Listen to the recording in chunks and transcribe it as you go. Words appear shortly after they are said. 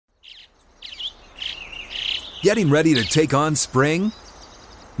Getting ready to take on spring?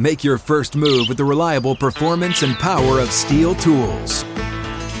 Make your first move with the reliable performance and power of Steel tools.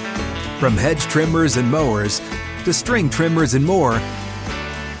 From hedge trimmers and mowers to string trimmers and more,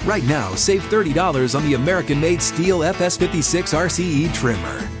 right now save $30 on the American-made Steel FS56 RCE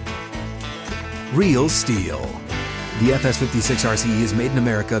trimmer. Real Steel. The FS56 RCE is made in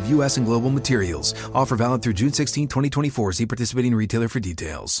America of U.S. and global materials. Offer valid through June 16, 2024. See participating retailer for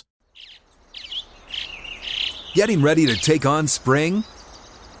details. Getting ready to take on spring?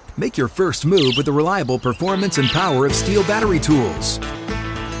 Make your first move with the reliable performance and power of Steel battery tools.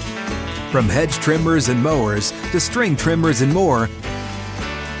 From hedge trimmers and mowers to string trimmers and more,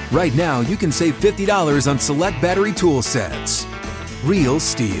 right now you can save $50 on select battery tool sets. Real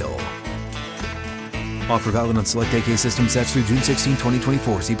Steel. Offer valid on select AK system sets through June 16,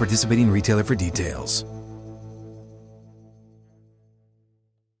 2024. See participating retailer for details.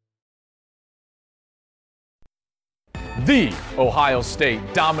 The Ohio State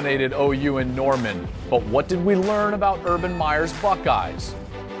dominated OU in Norman, but what did we learn about Urban Meyer's Buckeyes?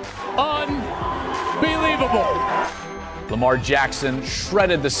 Unbelievable! Lamar Jackson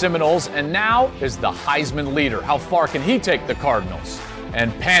shredded the Seminoles and now is the Heisman leader. How far can he take the Cardinals?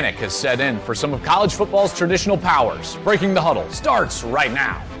 And panic has set in for some of college football's traditional powers. Breaking the Huddle starts right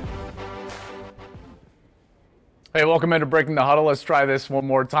now. Hey, welcome into Breaking the Huddle. Let's try this one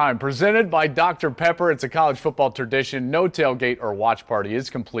more time. Presented by Dr. Pepper. It's a college football tradition. No tailgate or watch party is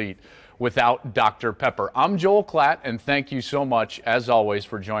complete without Dr. Pepper. I'm Joel Klatt, and thank you so much, as always,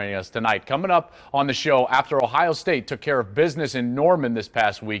 for joining us tonight. Coming up on the show, after Ohio State took care of business in Norman this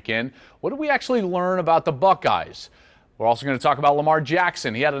past weekend, what did we actually learn about the Buckeyes? We're also going to talk about Lamar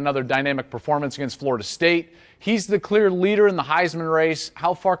Jackson. He had another dynamic performance against Florida State. He's the clear leader in the Heisman race.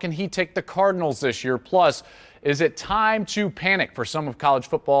 How far can he take the Cardinals this year? Plus, is it time to panic for some of college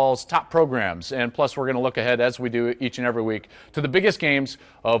football's top programs? And plus, we're going to look ahead, as we do each and every week, to the biggest games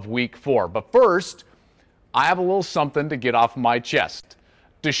of Week 4. But first, I have a little something to get off my chest.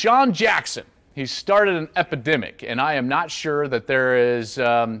 Deshaun Jackson, he started an epidemic, and I am not sure that there is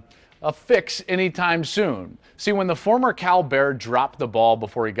a fix anytime soon. See, when the former Cal Bear dropped the ball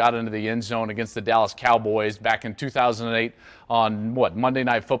before he got into the end zone against the Dallas Cowboys back in 2008 on, Monday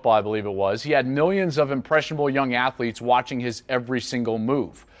Night Football, I believe it was, he had millions of impressionable young athletes watching his every single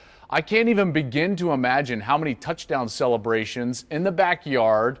move. I can't even begin to imagine how many touchdown celebrations in the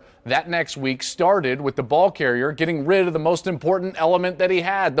backyard that next week started with the ball carrier getting rid of the most important element that he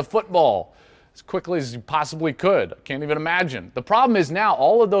had, the football, as quickly as he possibly could. I can't even imagine. The problem is now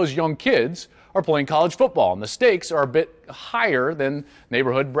all of those young kids are playing college football, and the stakes are a bit higher than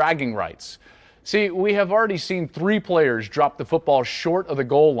neighborhood bragging rights. See, we have already seen 3 players drop the football short of the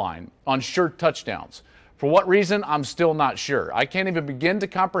goal line on sure touchdowns. For what reason, I'm still not sure. I can't even begin to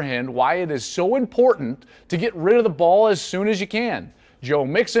comprehend why it is so important to get rid of the ball as soon as you can. Joe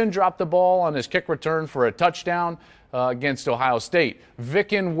Mixon dropped the ball on his kick return for a touchdown against Ohio State. Vic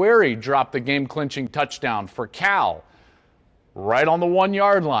Nweri dropped the game-clinching touchdown for Cal right on the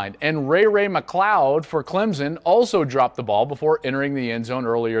 1-yard line. And Ray McCloud for Clemson also dropped the ball before entering the end zone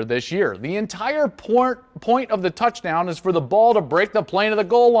earlier this year. The entire point of the touchdown is for the ball to break the plane of the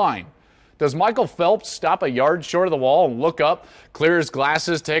goal line. Does Michael Phelps stop a yard short of the wall and look up, clear his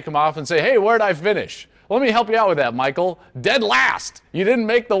glasses, take them off, and say, hey, where'd I finish? Let me help you out with that, Michael. Dead last. You didn't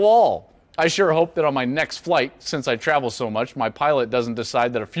make the wall. I sure hope that on my next flight, since I travel so much, my pilot doesn't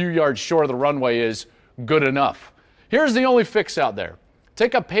decide that a few yards short of the runway is good enough. Here's the only fix out there.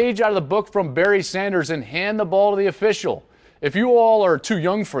 Take a page out of the book from Barry Sanders and hand the ball to the official. If you all are too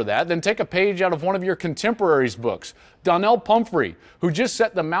young for that, then take a page out of one of your contemporaries' books. Donnell Pumphrey, who just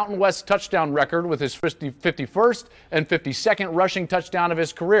set the Mountain West touchdown record with his 51st and 52nd rushing touchdown of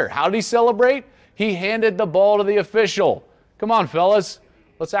his career. How did he celebrate? He handed the ball to the official. Come on, fellas.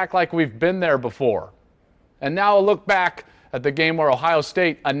 Let's act like we've been there before. And now a look back at the game where Ohio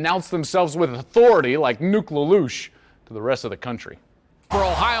State announced themselves with authority like Nuke LaLoosh to the rest of the country. For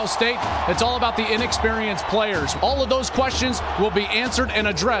Ohio State, it's all about the inexperienced players. All of those questions will be answered and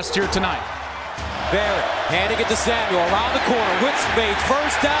addressed here tonight. Barrett handing it to Samuel around the corner with space,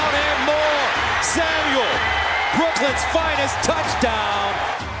 first down and more. Samuel, Brooklyn's finest touchdown.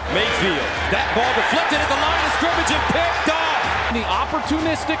 Mayfield, that ball deflected at the line of scrimmage and picked off. The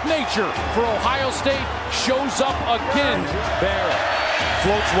opportunistic nature for Ohio State shows up again. Barrett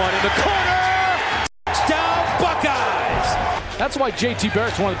floats one in the corner. Touchdown, Buckeyes. That's why J.T.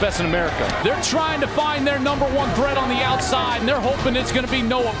 Barrett's one of the best in America. They're trying to find their number one threat on the outside, and they're hoping it's going to be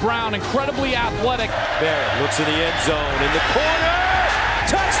Noah Brown, incredibly athletic. Barrett looks in the end zone, in the corner.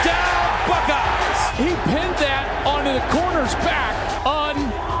 Touchdown, Buckeyes. He pinned that onto the corner's back.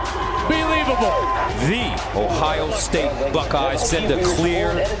 Unbelievable. Unbelievable. The Ohio State Buckeyes send a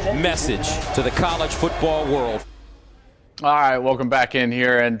clear message to the college football world. All right, welcome back in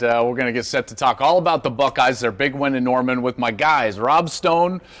here, and we're going to get set to talk all about the Buckeyes, their big win in Norman, with my guys, Rob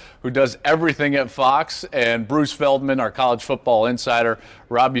Stone, who does everything at Fox, and Bruce Feldman, our college football insider.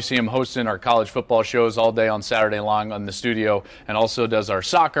 Rob, you see him hosting our college football shows all day on Saturday long on the studio, and also does our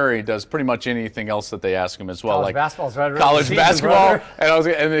soccer. He does pretty much anything else that they ask him as well. College basketball's right around college the season, basketball, brother.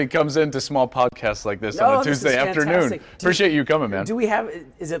 and then he comes into small podcasts like this on a Tuesday afternoon. Appreciate you coming, man. Do we have?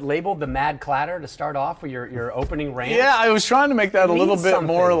 Is it labeled the Mad Clatter to start off with your opening rant? Yeah, I was trying to make that a little bit something.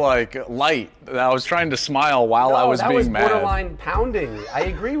 more like light. I was trying to smile while I was being mad. That was borderline pounding. I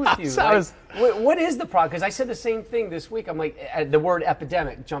agree with you. What is the problem? Because I said the same thing this week. I'm like, the word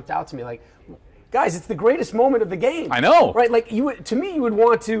epidemic jumped out to me. Like, guys, it's the greatest moment of the game. I know. Right? Like, you would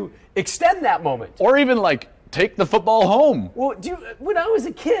want to extend that moment. Or even, like, take the football home. Well, when I was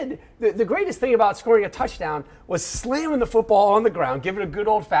a kid, the greatest thing about scoring a touchdown was slamming the football on the ground, giving it a good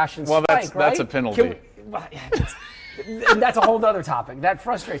old-fashioned spike, right? That's a penalty. And that's a whole other topic. That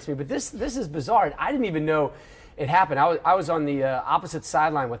frustrates me. But this is bizarre. I didn't even know it happened. I was on the opposite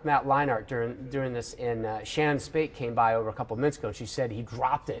sideline with Matt Leinart during this, and Shannon Spate came by over a couple of minutes ago, and she said he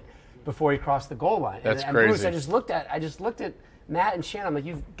dropped it before he crossed the goal line. That's and crazy. Bruce, I just looked at Matt and Shannon. I'm like,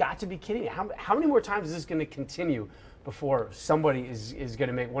 you've got to be kidding me. How many more times is this going to continue before somebody is going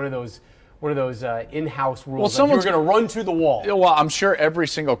to make one of those in-house rules? Well, you're going to run to the wall. Well, I'm sure every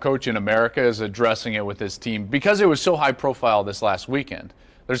single coach in America is addressing it with his team because it was so high profile this last weekend.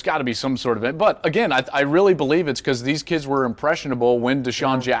 There's got to be some sort of it. But again, I really believe it's because these kids were impressionable when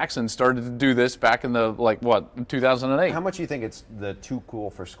Deshaun Jackson started to do this back in the 2008. How much do you think it's the too cool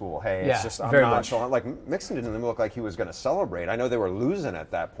for school? Hey, yeah, it's just very much. Like Mixon didn't look like he was going to celebrate. I know they were losing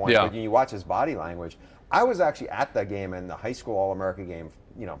at that point, yeah. But you watch his body language. I was actually at that game in the high school All-America game,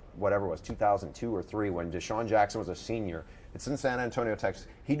 whatever it was, 2002 or 3, when Deshaun Jackson was a senior. It's in San Antonio, Texas.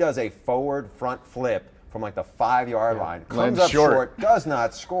 He does a forward front flip from like the 5-yard line, comes up short, does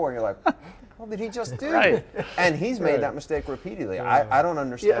not score, and you're like, what did he just do? Right. And he's made that mistake repeatedly. I don't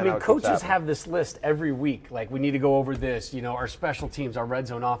understand. Yeah, I mean, how coaches have this list every week. Like, we need to go over this, our special teams, our red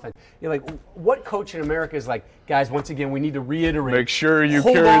zone offense. You're like, what coach in America is like, guys, once again, we need to reiterate. Make sure you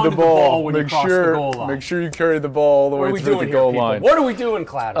hold carry on the to ball. when you cross the goal line. Make sure you carry the ball all the way through the goal line. What are we doing,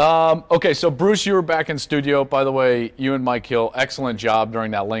 Clatter? Okay, so Bruce, you were back in studio. By the way, you and Mike Hill, excellent job during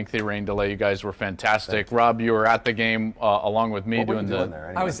that lengthy rain delay. You guys were fantastic. Rob, you were at the game along with me doing there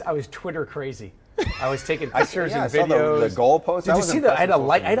anyway? I was Twitter crazy. I was taking pictures and I saw videos. the goalpost. Did you see that? I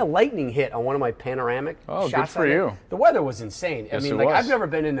had a lightning hit on one of my panoramic shots. Good for you. The weather was insane. Yes, I mean, I've never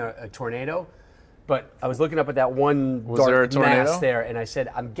been in a tornado, but I was looking up at that one dark mass there, and I said,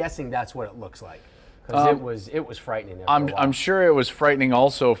 I'm guessing that's what it looks like. Because it was frightening there. I'm sure it was frightening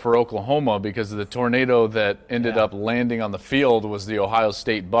also for Oklahoma because the tornado that ended up landing on the field was the Ohio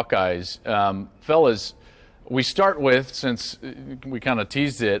State Buckeyes. Fellas, we start with, since we kind of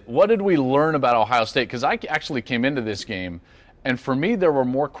teased it, what did we learn about Ohio State? Because I actually came into this game, and for me there were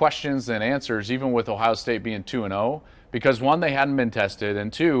more questions than answers, even with Ohio State being 2-0, because one, they hadn't been tested,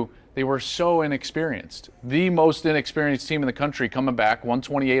 and two, they were so inexperienced. The most inexperienced team in the country coming back,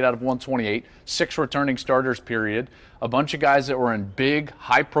 128 out of 128, 6 returning starters, period. A bunch of guys that were in big,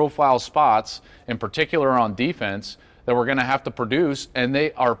 high-profile spots, in particular on defense, that we're going to have to produce, and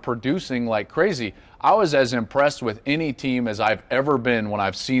they are producing like crazy. I was as impressed with any team as I've ever been when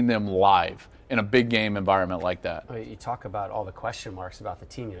I've seen them live in a big game environment like that. You talk about all the question marks about the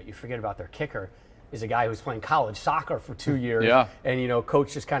team. You forget about their kicker is a guy who was playing college soccer for 2 years. Yeah. And,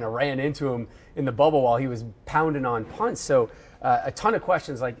 coach just kind of ran into him in the bubble while he was pounding on punts. So a ton of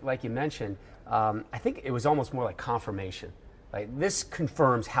questions, like you mentioned. I think it was almost more like confirmation. Like, this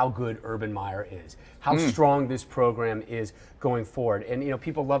confirms how good Urban Meyer is, how strong this program is going forward. And,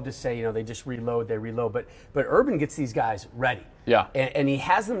 people love to say, they just reload, but Urban gets these guys ready. Yeah. And he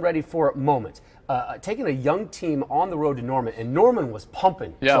has them ready for moments. Taking a young team on the road to Norman, and Norman was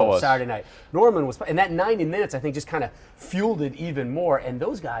pumping Saturday night. Norman was, and that 90 minutes, I think, just kind of fueled it even more, and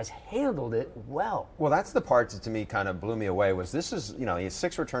those guys handled it well. Well, that's the part that to me kind of blew me away was this is, he has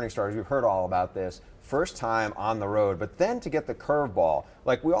 6 returning starters. We've heard all about this. First time on the road, but then to get the curveball,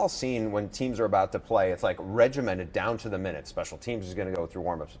 like we all seen when teams are about to play, it's like regimented down to the minute. Special teams is going to go through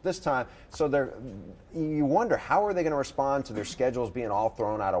warm-ups at this time. So you wonder, how are they going to respond to their schedules being all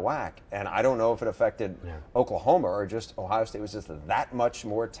thrown out of whack? And I don't know if it affected Oklahoma or just Ohio State was just that much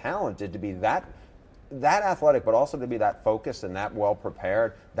more talented to be that athletic, but also to be that focused and that well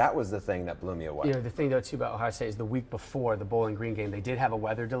prepared. That was the thing that blew me away. The thing though too about Ohio State is the week before the Bowling Green game, they did have a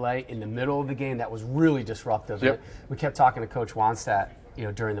weather delay in the middle of the game that was really disruptive. Yep. We kept talking to Coach Wannstedt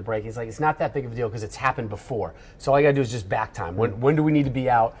during the break. He's like, it's not that big of a deal because it's happened before. So all you got to do is just back time. When do we need to be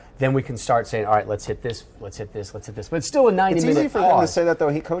out? Then we can start saying, all right, let's hit this, let's hit this, let's hit this. But it's still a 90-minute It's easy for pause. him to say that, though.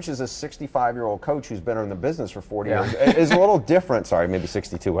 He coaches a 65-year-old coach who's been in the business for 40 years. It's a little different. Sorry, maybe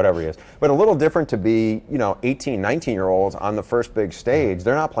 62, whatever he is. But a little different to be, 18, 19-year-olds on the first big stage.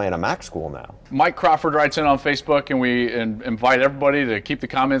 They're not playing a MAC school now. Mike Crawford writes in on Facebook, and we invite everybody to keep the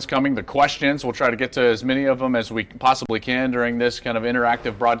comments coming, the questions. We'll try to get to as many of them as we possibly can during this kind of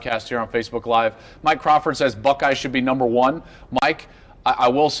interactive broadcast here on Facebook Live. Mike Crawford says Buckeyes should be number one. Mike, I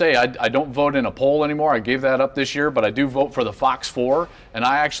will say I don't vote in a poll anymore. I gave that up this year, but I do vote for the Fox 4. And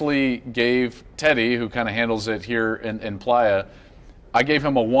I actually gave Teddy, who kind of handles it here in Playa, I gave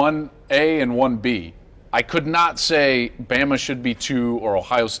him a 1A and 1B. I could not say Bama should be 2 or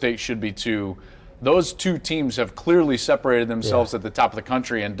Ohio State should be 2. Those two teams have clearly separated themselves at the top of the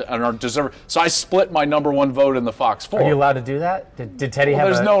country and are deserving. So I split my number one vote in the Fox 4. Are you allowed to do that? Did Teddy have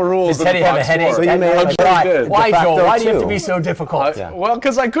there's no rules Did Teddy in the have a Fox headache? 4. So you made I'm a sure I good. Why, De facto Joe? Why do you have to two. be so difficult? Well,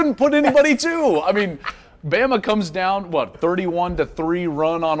 because I couldn't put anybody 2. I mean, Bama comes down, 31-3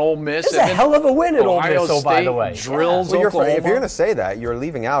 run on Ole Miss. It's a hell of a win at Ole Ohio Miss, oh, by the State way. drills Well, Oklahoma. if you're going to say that, you're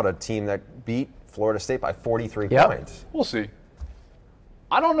leaving out a team that beat Florida State by 43 points. We'll see.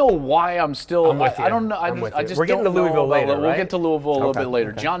 I don't know why I'm still. I'm with you. I don't know. I'm with I you. just We're getting don't to Louisville know about later, We'll right? get to Louisville a little bit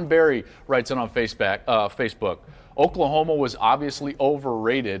later. Okay. John Barry writes in on Facebook. Oklahoma was obviously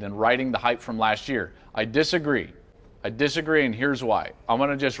overrated and riding the hype from last year. I disagree, and here's why. I'm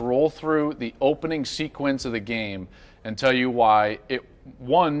going to just roll through the opening sequence of the game and tell you why it,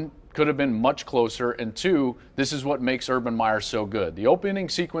 1, could have been much closer, and 2, this is what makes Urban Meyer so good. The opening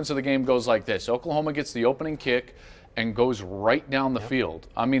sequence of the game goes like this. Oklahoma gets the opening kick and goes right down the field.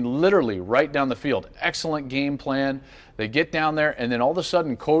 I mean, literally right down the field. Excellent game plan. They get down there, and then all of a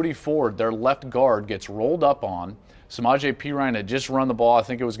sudden, Cody Ford, their left guard, gets rolled up on. Samaje Perine had just run the ball. I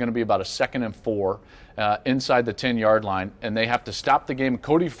think it was going to be about a 2nd and 4 inside the 10-yard line, and they have to stop the game.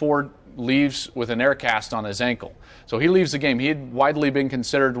 Cody Ford leaves with an air cast on his ankle. So he leaves the game. He had widely been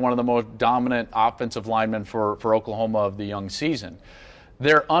considered one of the most dominant offensive linemen for Oklahoma of the young season.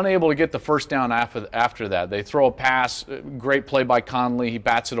 They're unable to get the first down after that. They throw a pass, great play by Conley, he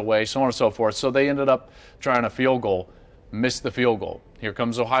bats it away, so on and so forth. So they ended up trying a field goal, missed the field goal. Here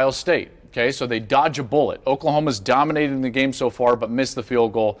comes Ohio State. Okay, so they dodge a bullet. Oklahoma's dominating the game so far, but missed the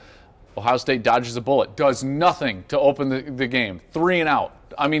field goal. Ohio State dodges a bullet, does nothing to open the game. 3 and out.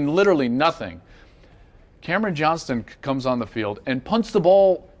 I mean, literally nothing. Cameron Johnston comes on the field and punts the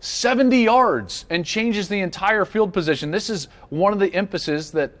ball 70 yards and changes the entire field position. This is one of the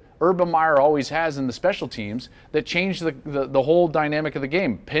emphasis that Urban Meyer always has in the special teams that changed the whole dynamic of the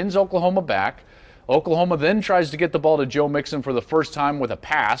game. Pins Oklahoma back. Oklahoma then tries to get the ball to Joe Mixon for the first time with a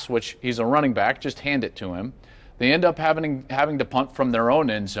pass, which he's a running back, just hand it to him. They end up having to punt from their own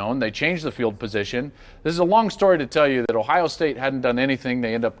end zone. They change the field position. This is a long story to tell you that Ohio State hadn't done anything.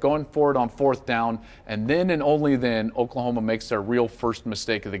 They end up going for it on 4th down, and then and only then Oklahoma makes their real first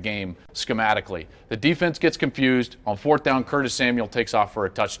mistake of the game schematically. The defense gets confused. On 4th down, Curtis Samuel takes off for a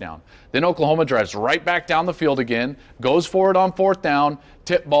touchdown. Then Oklahoma drives right back down the field again, goes for it on 4th down,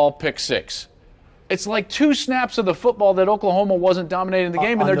 tip ball, pick 6. It's like 2 snaps of the football that Oklahoma wasn't dominating the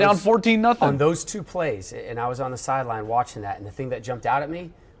game, and they're down 14-0. On those 2 plays, and I was on the sideline watching that, and the thing that jumped out at me,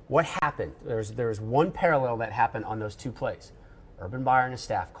 what happened? There's one parallel that happened on those 2 plays. Urban Meyer and his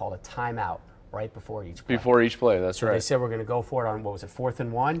staff called a timeout right before each play. Before each play, that's right. They said we're going to go for it on, 4th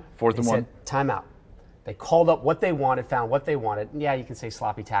and 1? 4th and 1. Said timeout. They called up what they wanted, found what they wanted. Yeah, you can say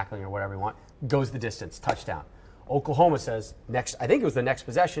sloppy tackling or whatever you want. Goes the distance, touchdown. Oklahoma says, I think it was the next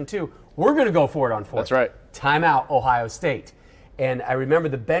possession too, we're going to go for it on 4th. That's right. Timeout, Ohio State. And I remember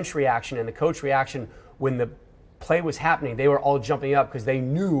the bench reaction and the coach reaction when the play was happening. They were all jumping up because they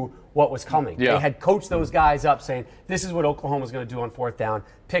knew what was coming. Yeah. They had coached those guys up saying, this is what Oklahoma's going to do on 4th down.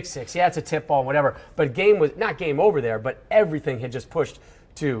 Pick 6. Yeah, it's a tip ball, whatever. But game was not game over there, but everything had just pushed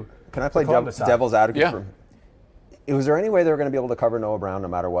to Can I play Columbus side. devil's advocate? Yeah. Was there any way they were going to be able to cover Noah Brown no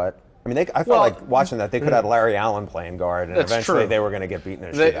matter what? I mean, I felt like watching that they could have Larry Allen playing guard, and That's eventually true. they were going to get beaten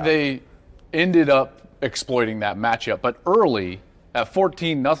in a shootout. They ended up exploiting that matchup, but early at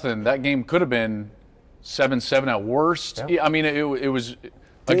 14-0, that game could have been 7-7 at worst. Yeah. I mean, it was again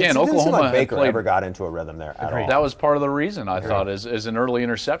it didn't Oklahoma seem like had Baker played. ever got into a rhythm there at all. That was part of the reason I thought is an early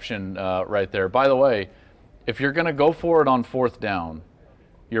interception right there. By the way, if you're going to go for it on 4th down,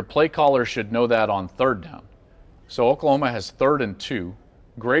 your play caller should know that on 3rd down. So Oklahoma has 3rd and 2.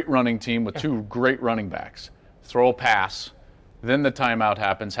 Great running team with 2 great running backs. Throw a pass, then the timeout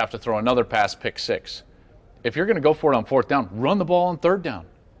happens, have to throw another pass, pick 6. If you're going to go for it on 4th down, run the ball on 3rd down.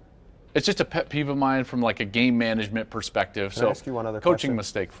 It's just a pet peeve of mine from like a game management perspective. Can I ask you one other coaching question?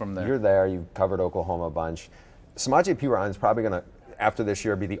 mistake from there. You're there. You've covered Oklahoma a bunch. Samaje Perine is probably going to, after this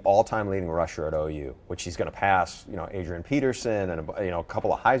year, be the all-time leading rusher at OU, which he's going to pass, Adrian Peterson and a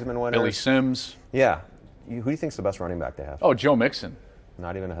couple of Heisman winners. Billy Sims. Yeah. Who do you think's the best running back they have? Oh, Joe Mixon.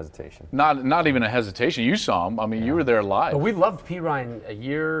 Not even a hesitation. Not even a hesitation. You saw him. I mean, you were there live. But we loved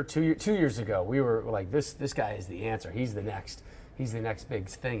Perine two years ago. We were like, this guy is the answer. He's the next big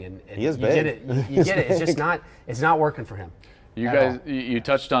thing. And he is you big. Get it. You get it. It's just not. It's not working for him. You guys, you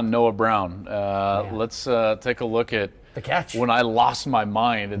touched on Noah Brown. Let's take a look at the catch. When I lost my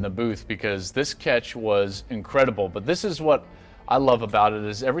mind in the booth, because this catch was incredible. But this is what I love about it,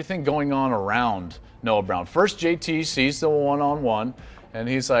 is everything going on around Noah Brown. First, JT sees the one-on-one, and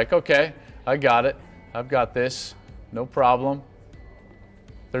he's like, okay, I got it. I've got this. No problem.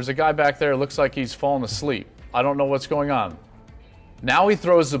 There's a guy back there, looks like he's fallen asleep. I don't know what's going on. Now he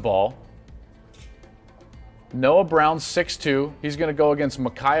throws the ball. Noah Brown, 6'2". He's going to go against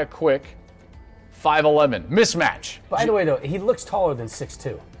Micaiah Quick, 5'11". Mismatch. By the way, though, he looks taller than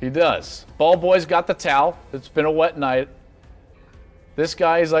 6'2". He does. Ball boy's got the towel. It's been a wet night. This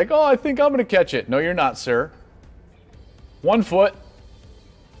guy is like, oh, I think I'm going to catch it. No, you're not, sir. 1 foot.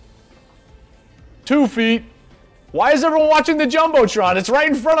 2 feet. Why is everyone watching the Jumbotron? It's right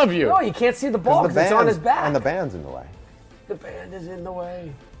in front of you. No, you can't see the ball because it's on his back. And the band's in the way. The band is in the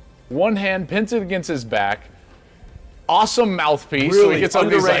way. One hand pins it against his back. Awesome mouthpiece. Really so he gets up,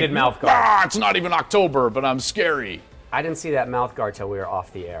 underrated he's like, mouth guard. It's not even October, but I'm scary. I didn't see that mouth guard till we were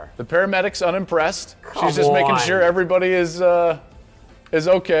off the air. The paramedic's unimpressed. Come She's just making on. sure everybody is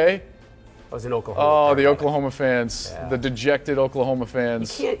okay. I was in Oklahoma. Oh, the Oklahoma fans, Yeah. the dejected Oklahoma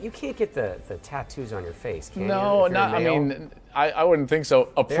fans. You can't get the tattoos on your face, can you? No, if you're not. I male? mean, I wouldn't think so. you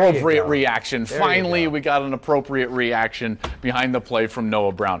Appropriate go. reaction. There you Finally, go. we got an appropriate reaction behind the play from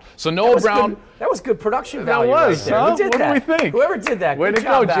Noah Brown. So Noah Brown. That was good production That value. was, right there. huh? Who did What do that? we think? Whoever did that. Way good to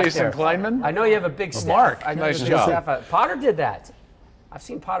job go, back Jason there. Kleinman. I know you have a big staff. Mark, I know nice you have a big job. staff. Potter did that. I've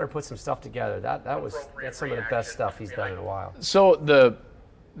seen Potter put some stuff together. That's some of the best stuff he's done in a while. So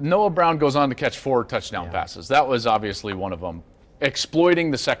Noah Brown goes on to catch 4 touchdown passes. That was obviously one of them.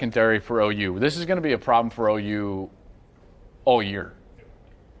 Exploiting the secondary for OU. This is going to be a problem for OU all year.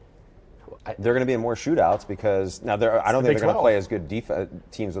 They're going to be in more shootouts because now I don't think Big they're going to 12. play as good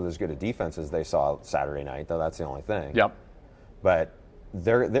teams with as good a defense as they saw Saturday night, though. That's the only thing. Yep. But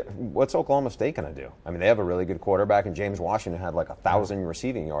what's Oklahoma State going to do? I mean, they have a really good quarterback, and James Washington had like 1,000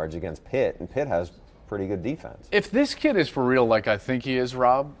 receiving yards against Pitt, and Pitt has pretty good defense. If this kid is for real, like I think he is,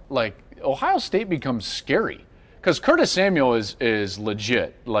 Rob, like Ohio State becomes scary because Curtis Samuel is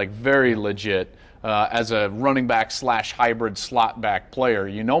legit, like very legit as a running back / hybrid slot back player.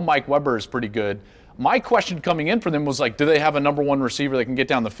 You know, Mike Weber is pretty good. My question coming in for them was like, do they have a number 1 receiver that can get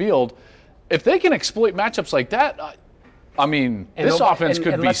down the field? If they can exploit matchups like that, I mean, this offense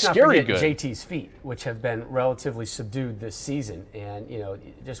could be let's not scary forget good. JT's feet, which have been relatively subdued this season, and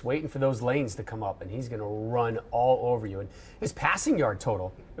just waiting for those lanes to come up, and he's going to run all over you. And his passing yard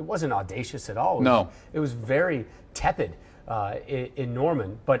total, it wasn't audacious at all. It was very tepid in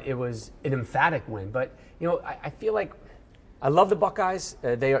Norman, but it was an emphatic win. But I feel like I love the Buckeyes.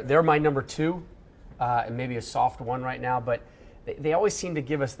 They're my number 2, and maybe a soft 1 right now, but. They always seem to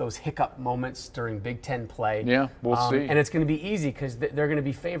give us those hiccup moments during Big Ten play. Yeah, we'll see. And it's going to be easy because they're going to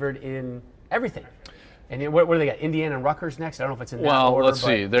be favored in everything. And what do they got? Indiana and Rutgers next? I don't know if it's in that order. Well, let's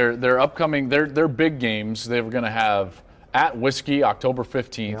see. They're upcoming. They're big games. They're going to have at Whiskey October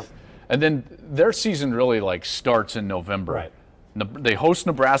 15th, and then their season really like starts in November. Right. They host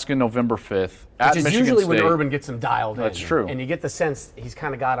Nebraska November 5th at Which is Michigan usually State. when Urban gets them dialed in. That's true. And you get the sense he's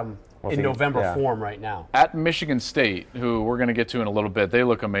kind of got them in November form right now. At Michigan State, who we're going to get to in a little bit, they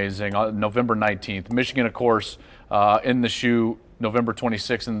look amazing. November 19th. Michigan, of course, in the shoe November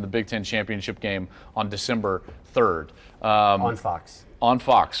 26th in the Big Ten Championship game on December 3rd. On Fox. On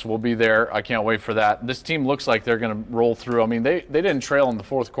Fox. We'll be there. I can't wait for that. This team looks like they're going to roll through. I mean, they didn't trail in the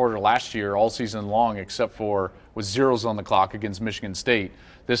fourth quarter last year all season long except for with zeros on the clock against Michigan State.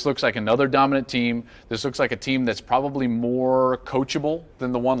 This looks like another dominant team. This looks like a team that's probably more coachable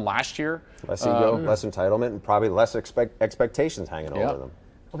than the one last year. Less ego, less entitlement, and probably less expectations hanging over them.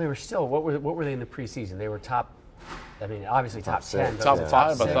 Well, they were still, what were they in the preseason? They were top, I mean, obviously top 10. six. Top but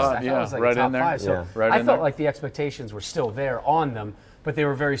five, I six. thought, it yeah, was like right top in there. 5. So Yeah. Right I in felt there. like the expectations were still there on them, but they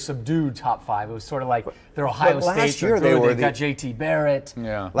were very subdued top 5. It was sort of like they're Ohio but State. last year they're they good, were they've got JT Barrett.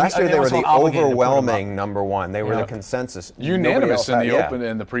 Yeah. Last year they were also the obligated to put 'em overwhelming number 1. They were the consensus. Nobody Unanimous else in had- the yeah. open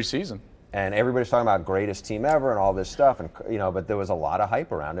in the preseason. And everybody's talking about greatest team ever and all this stuff, and but there was a lot of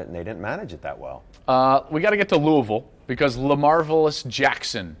hype around it, and they didn't manage it that well. We got to get to Louisville because LaMarvelous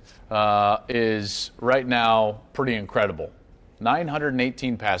Jackson is right now pretty incredible.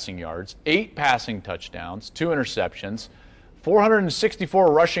 918 passing yards, 8 passing touchdowns, 2 interceptions,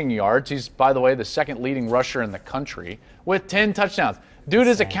 464 rushing yards. He's, by the way, the second leading rusher in the country with 10 touchdowns. Dude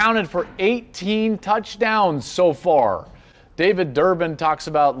has accounted for 18 touchdowns so far. David Durbin talks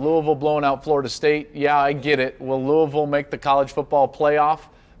about Louisville blowing out Florida State. Yeah, I get it. Will Louisville make the college football playoff?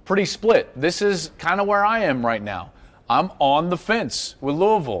 Pretty split. This is kind of where I am right now. I'm on the fence with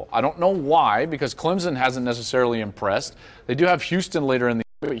Louisville. I don't know why, because Clemson hasn't necessarily impressed. They do have Houston later in the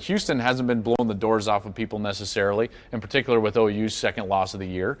year, but Houston hasn't been blowing the doors off of people necessarily, in particular with OU's second loss of the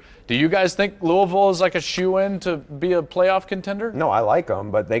year. Do you guys think Louisville is like a shoo-in to be a playoff contender? No, I like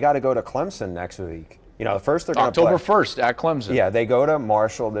them, but they got to go to Clemson next week. You know, first they're going to October 1st at Clemson. Yeah, they go to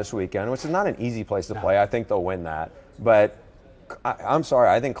Marshall this weekend, which is not an easy place to play. I think they'll win that. But I'm sorry,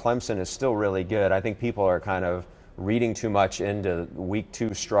 I think Clemson is still really good. I think people are kind of reading too much into week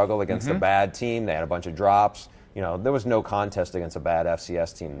 2 struggle against a bad team. They had a bunch of drops. You know, there was no contest against a bad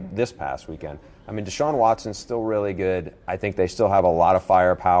FCS team this past weekend. I mean, Deshaun Watson's still really good. I think they still have a lot of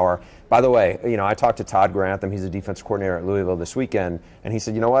firepower. By the way, you know, I talked to Todd Grantham. He's a defensive coordinator at Louisville this weekend, and he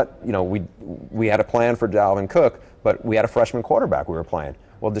said, you know what? You know, we had a plan for Dalvin Cook, but we had a freshman quarterback we were playing.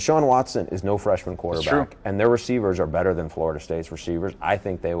 Well, Deshaun Watson is no freshman quarterback, and their receivers are better than Florida State's receivers. I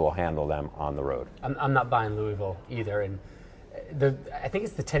think they will handle them on the road. I'm not buying Louisville either, and I think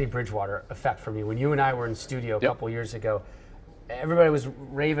it's the Teddy Bridgewater effect for me. When you and I were in studio a couple years ago, everybody was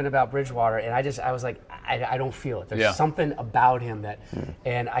raving about Bridgewater, and I was like, I don't feel it. There's something about him that,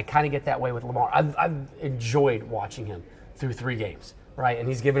 and I kind of get that way with Lamar. I've enjoyed watching him through 3 games. Right, and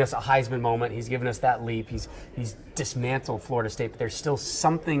he's given us a Heisman moment. He's given us that leap. He's dismantled Florida State, but there's still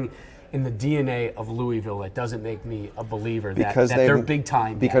something in the DNA of Louisville that doesn't make me a believer that they're big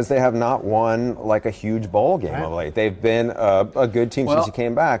time. Because they have not won like a huge bowl game of late. They've been a good team since he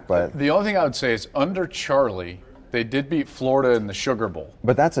came back. But the only thing I would say is under Charlie, they did beat Florida in the Sugar Bowl.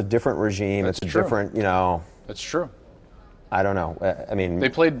 But that's a different regime. It's a different, you know. That's true. I don't know. I mean, they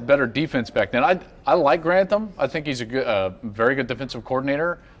played better defense back then. I like Grantham. I think he's a very good defensive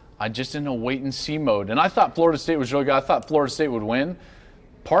coordinator. I just in a wait and see mode. And I thought Florida State was really good. I thought Florida State would win.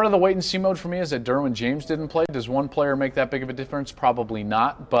 Part of the wait and see mode for me is that Derwin James didn't play. Does one player make that big of a difference? Probably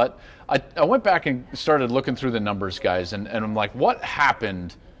not. But I went back and started looking through the numbers, guys, and I'm like, what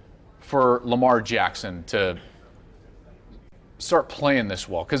happened for Lamar Jackson to start playing this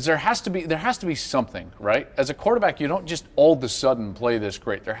well? Because there has to be something, right? As a quarterback, you don't just all of a sudden play this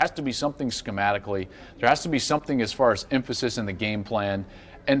great. There has to be something schematically. There has to be something as far as emphasis in the game plan.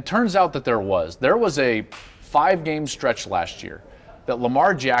 And turns out that there was a 5-game stretch last year that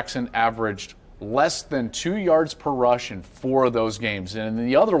Lamar Jackson averaged less than 2 yards per rush in 4 of those games. And in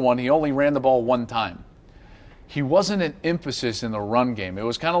the other one, he only ran the ball 1 time. He wasn't an emphasis in the run game. It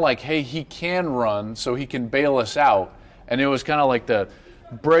was kind of like, hey, he can run so he can bail us out. And it was kind of like the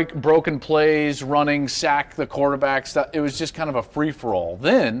broken plays, running, sack the quarterback stuff. It was just kind of a free-for-all.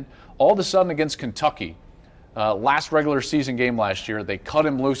 Then, all of a sudden against Kentucky, last regular season game last year, they cut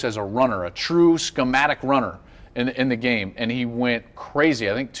him loose as a runner, a true schematic runner in the game. And he went crazy.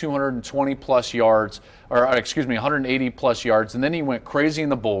 I think 220-plus yards, 180-plus yards. And then he went crazy in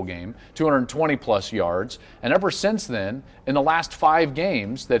the bowl game, 220-plus yards. And ever since then, in the last 5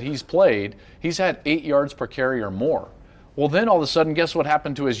 games that he's played, he's had 8 yards per carry or more. Well, then all of a sudden, guess what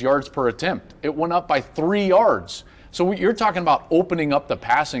happened to his yards per attempt? It went up by 3 yards. So you're talking about opening up the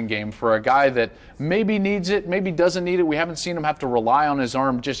passing game for a guy that maybe needs it, maybe doesn't need it. We haven't seen him have to rely on his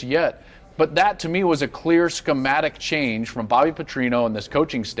arm just yet. But that, to me, was a clear schematic change from Bobby Petrino and this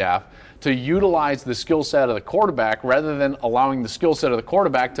coaching staff to utilize the skill set of the quarterback rather than allowing the skill set of the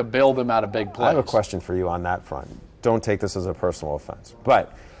quarterback to bail them out of big plays. I have a question for you on that front. Don't take this as a personal offense.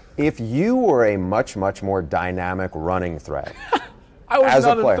 But if you were a much, much more dynamic running threat, I was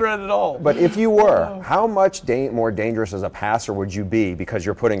not a threat at all. But if you were, how much more dangerous as a passer would you be because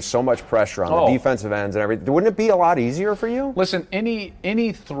you're putting so much pressure on the defensive ends and everything? Wouldn't it be a lot easier for you? Listen,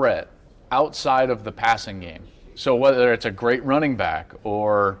 any threat outside of the passing game, so whether it's a great running back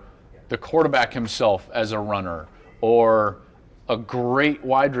or the quarterback himself as a runner or a great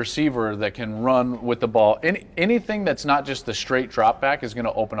wide receiver that can run with the ball, anything that's not just the straight drop back is going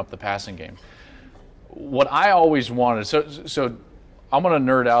to open up the passing game. What I always wanted, so I'm going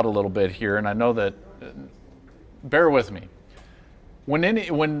to nerd out a little bit here, and I know that, bear with me.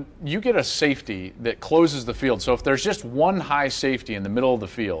 When you get a safety that closes the field, so if there's just one high safety in the middle of the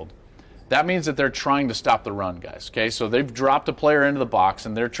field, that means that they're trying to stop the run, guys. Okay, so they've dropped a player into the box,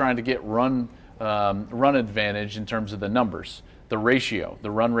 and they're trying to get run advantage in terms of the numbers, the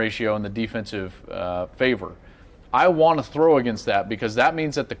run ratio, and the defensive favor. I want to throw against that because that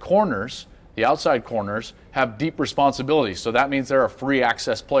means that the corners, the outside corners, have deep responsibilities. So that means they're a free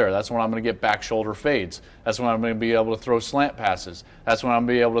access player. That's when I'm going to get back shoulder fades. That's when I'm going to be able to throw slant passes. That's when I'm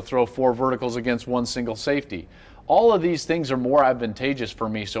going to be able to throw 4 verticals against 1 single safety. All of these things are more advantageous for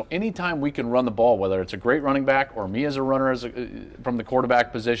me. So anytime we can run the ball, whether it's a great running back or me as a runner from the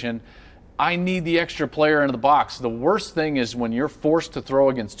quarterback position, I need the extra player in the box. The worst thing is when you're forced to throw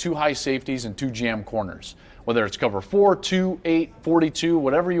against 2 high safeties and 2 jam corners. Whether it's cover 4, 2, 8, 42,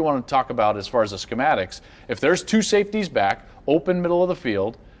 whatever you want to talk about as far as the schematics. If there's 2 safeties back, open middle of the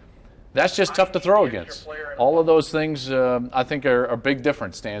field, that's just tough to throw against. All of those things, I think, are a big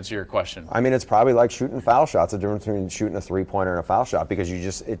difference to answer your question. I mean, it's probably like shooting foul shots, the difference between shooting a 3-pointer and a foul shot, because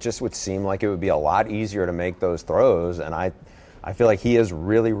it just would seem like it would be a lot easier to make those throws, and I feel like he is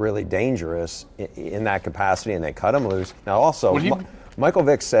really, really dangerous in that capacity, and they cut him loose. Now, also, Michael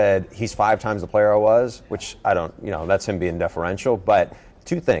Vick said he's 5 times the player I was, which I don't, that's him being deferential. But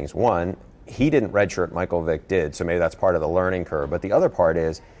 2 things. One, he didn't redshirt, Michael Vick did, so maybe that's part of the learning curve. But the other part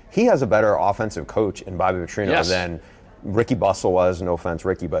is he has a better offensive coach in Bobby Petrino than Ricky Bussell was. No offense,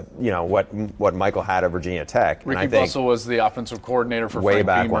 Ricky, but what Michael had at Virginia Tech. Ricky Bussell was the offensive coordinator for way Frank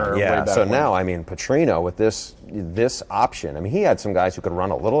back Beamer. when. Yeah. So when. now, I mean, Petrino with this option. I mean, he had some guys who could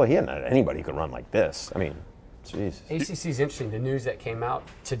run a little. He hadn't had anybody who could run like this. I mean. Jeez. ACC is interesting. The news that came out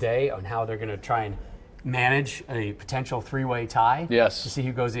today on how they're going to try and manage a potential 3-way tie. Yes. To see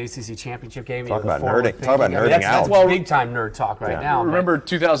who goes to the ACC championship game. Talk about nerding out. That's big time nerd talk right now. Remember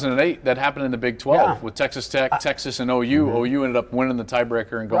 2008? That happened in the Big 12 with Texas Tech, Texas, and OU. Mm-hmm. OU ended up winning the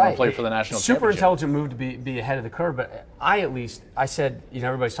tiebreaker and going to play for the national championship. Super intelligent move to be ahead of the curve. But I said,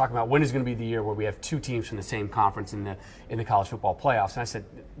 everybody's talking about when is going to be the year where we have 2 teams from the same conference in the college football playoffs. And I said,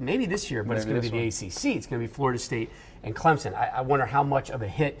 maybe this year, but it's going to be the ACC. It's going to be Florida State and Clemson. I wonder how much of a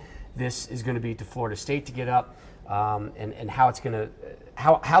hit this is going to be to Florida State to get up, and how it's going to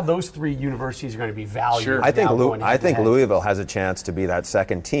how those 3 universities are going to be valued. Sure. I think Louisville has a chance to be that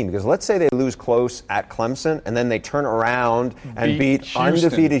second team, because let's say they lose close at Clemson and then they turn around and beat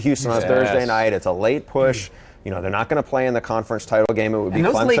undefeated Houston on Thursday night. It's a late push. They're not going to play in the conference title game. It would be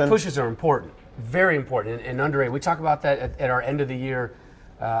those Clemson. Late pushes are important, very important, and underrated. We talk about that at our end of the year.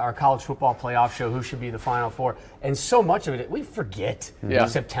 Our college football playoff show, who should be the Final Four, and so much of it we forget.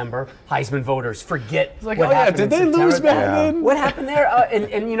 September, Heisman voters forget. It's like, what happened did they September. lose back then? What happened there?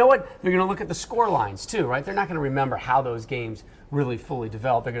 And you know what? They're going to look at the score lines too, right? They're not going to remember how those games really fully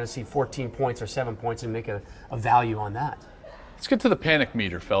developed. They're going to see 14 points or 7 points and make a value on that. Let's get to the panic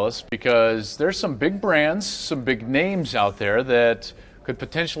meter, fellas, because there's some big brands, some big names out there that could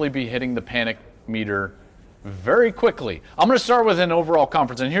potentially be hitting the panic meter very quickly. I'm going to start with an overall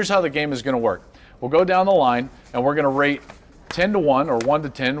conference, and here's how the game is going to work. We'll go down the line, and we're going to rate 10 to 1 or 1 to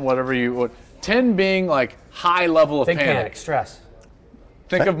 10, whatever you would. 10 being like high level of panic. Stress.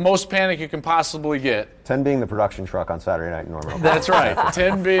 Think of most panic you can possibly get. 10 being the production truck on Saturday Night in Norman. That's right.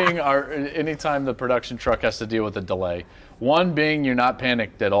 10 being anytime the production truck has to deal with a delay. 1 being you're not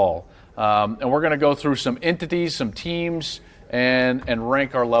panicked at all. And we're going to go through some entities, some teams, and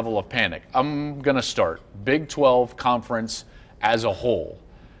rank our level of panic. I'm going to start. Big 12 conference as a whole.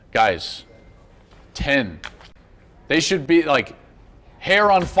 Guys, 10. They should be like hair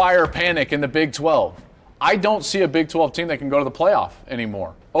on fire panic in the Big 12. I don't see a Big 12 team that can go to the playoff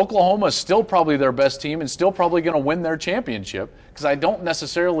anymore. Oklahoma is still probably their best team and still probably going to win their championship, because I don't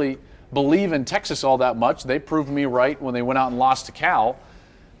necessarily believe in Texas all that much. They proved me right when they went out and lost to Cal.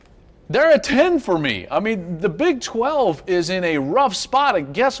 They're a 10 for me. I mean, the Big 12 is in a rough spot,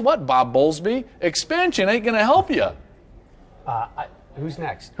 and guess what, Bob Bowlesby? Expansion ain't going to help you. Who's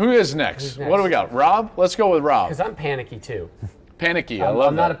next? Who is next? What do we got? Rob? Let's go with Rob. Because I'm panicky too. Panicky,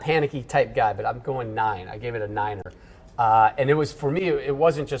 I'm not a panicky type guy, but I'm going 9. I gave it a 9er. And it was, for me, it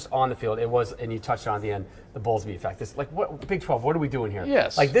wasn't just on the field. It was, and you touched on at the end, the Bowlesby effect. It's like, what, Big 12, what are we doing here?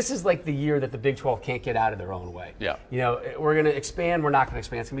 Yes. Like, this is like the year that the Big 12 can't get out of their own way. Yeah. We're going to expand. We're not going to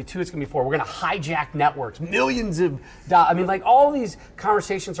expand. It's going to be 2. It's going to be 4. We're going to hijack networks. Millions of dollars. I mean, like, all these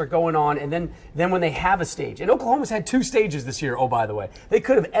conversations are going on. And then when they have a stage, and Oklahoma's had 2 stages this year, oh, by the way. They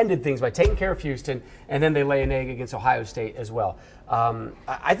could have ended things by taking care of Houston, and then they lay an egg against Ohio State as well.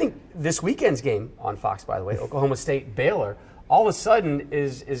 I think this weekend's game on Fox, by the way, Oklahoma State, Baylor, all of a sudden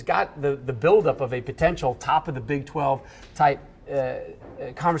is got the buildup of a potential top of the Big 12 type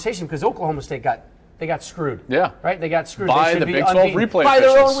conversation, because Oklahoma State got screwed. Yeah. Right? They got screwed. By the Big 12 replay by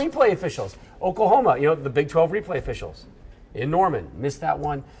officials. their own replay officials. Oklahoma, the Big 12 replay officials in Norman missed that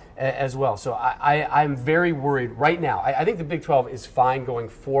one as well. So I'm very worried right now. I think the Big 12 is fine going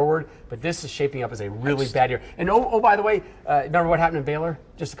forward, but this is shaping up as a really bad year. And by the way, remember what happened in Baylor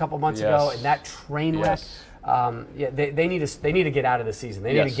just a couple months ago, and that train wreck? They need to get out of the season.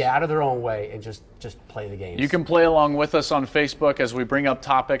 They need to get out of their own way and just play the games. You can play along with us on Facebook as we bring up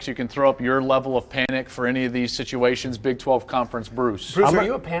topics. You can throw up your level of panic for any of these situations. Big 12 Conference, Bruce. Are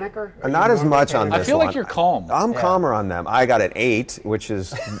you a panicker? Not as much on this I feel one. like you're calm. I'm calmer on them. I got an 8, which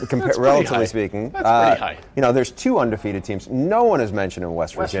is relatively speaking. That's pretty high. You know, there's 2 undefeated teams. No one is mentioned in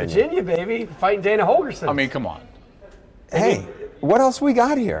West Virginia. West Virginia, baby, fighting Dana Holgorsen. I mean, come on. Hey, what else we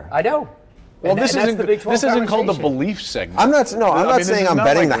got here? I know. Well, this isn't called the conversation. belief segment. I'm not saying I'm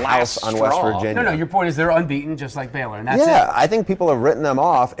betting like the house on West Virginia. No, your point is they're unbeaten, just like Baylor, and that's Yeah, it. I think people have written them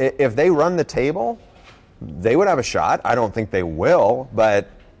off. If they run the table, they would have a shot. I don't think they will, but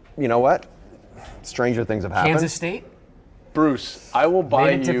you know what? Stranger things have happened. Kansas State Bruce, I will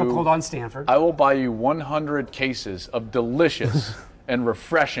buy made it difficult on Stanford. I will buy you 100 cases of delicious and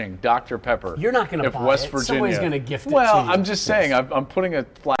refreshing Dr. Pepper. You're not going to buy West it. Virginia. Somebody's going to gift it to Well, you. I'm just saying. I'm putting a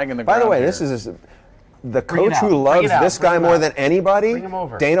flag in the ground. By the way, here. this is the Bring it coach out. who Bring loves it out. this Bring guy him more out. than anybody. Bring him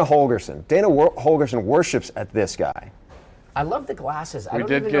over. Dana Holgorsen. Holgorsen worships at this guy. I love the glasses. I we don't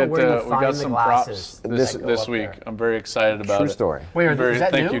did even get know where you we find got the some glasses props that go this up week. there. I'm very excited about True it. story. Wait, Very, is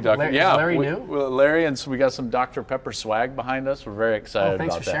that thank new? you, Dr. Larry, yeah, is Larry new? Larry, and so we got some Dr. Pepper swag behind us. We're very excited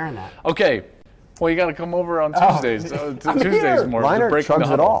thanks about for sharing that. Okay. Well, you got to come over on Tuesdays. I'm Tuesdays here. more. Liner Breaking the chugs it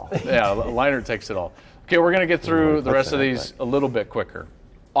Huddle. all. Yeah, Liner takes it all. Okay, we're going to get through the rest of these a little bit quicker.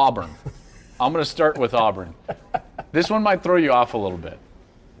 Auburn. I'm going to start with Auburn. This one might throw you off a little bit.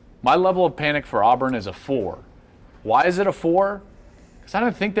 My level of panic for Auburn is a 4. Why is it a 4? Because I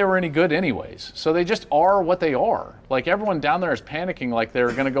didn't think they were any good anyways. So they just are what they are. Like, everyone down there is panicking like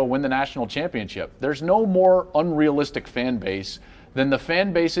they're going to go win the national championship. There's no more unrealistic fan base than the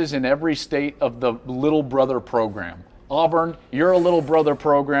fan bases in every state of the little brother program. Auburn, you're a little brother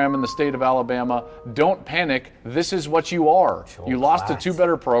program in the state of Alabama. Don't panic. This is what you are. You lost to 2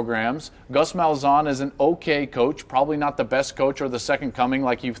 better programs. Gus Malzahn is an okay coach, probably not the best coach or the second coming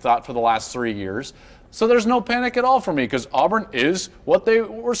like you've thought for the last 3 years. So there's no panic at all for me because Auburn is what they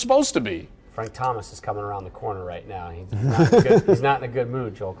were supposed to be. Frank Thomas is coming around the corner right now. He's not in a good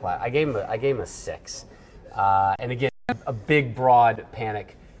mood, Joel Klatt. I gave him a 6. And again, a big, broad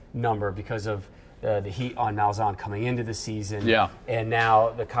panic number because of the heat on Malzahn coming into the season. Yeah. And now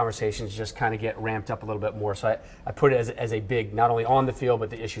the conversations just kind of get ramped up a little bit more. So I put it as a big, not only on the field, but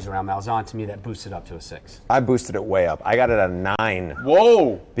the issues around Malzahn. To me, that boosted up to a 6. I boosted it way up. I got it at a 9.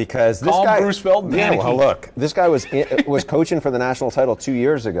 Whoa! Because this Calm guy, Bruce Feldman. Yeah, well, look, this guy was coaching for the national title 2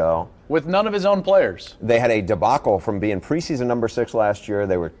 years ago. With none of his own players. They had a debacle from being preseason number 6 last year.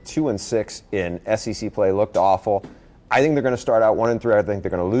 They were 2-6 in SEC play. Looked awful. I think they're going to start out 1-3. I think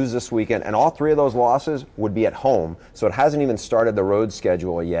they're going to lose this weekend, and all 3 of those losses would be at home. So it hasn't even started the road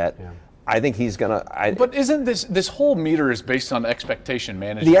schedule yet. Yeah. I think he's going to. But isn't this whole meter is based on expectation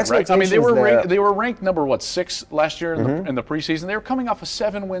management? The right? I mean, they were there. ranked number 6 last year in the preseason. They were coming off a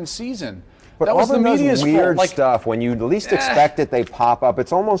 7-win season. But that was the Auburn media's does weird fault. stuff. When you least expect it, they pop up.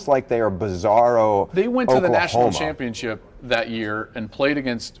 It's almost like they are bizarro. They went to the Oklahoma. national championship that year and played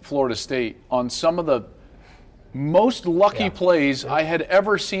against Florida State on some of the most lucky plays I had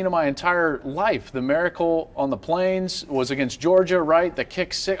ever seen in my entire life. The miracle on the plains was against Georgia, right? The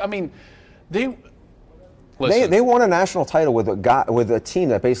kick 6. I mean, they won a national title with a team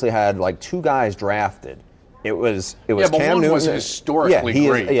that basically had like 2 guys drafted. It was but Cam one Newton. was historically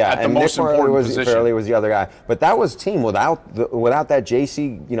great at the and most Nick important position. Fairley was the other guy. But that was a team without that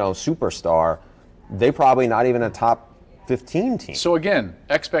JC superstar. They probably not even a top 15 team. So again,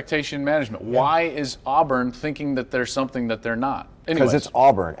 expectation management. Yeah. Why is Auburn thinking that there's something that they're not? Because it's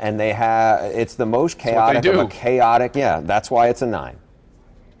Auburn, and it's the most chaotic of a chaotic. Yeah, that's why it's a 9.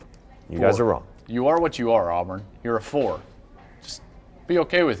 You guys are wrong. You are what you are, Auburn. You're a 4. Just be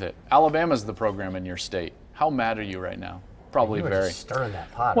okay with it. Alabama's the program in your state. How mad are you right now? Probably you were very. Just stirring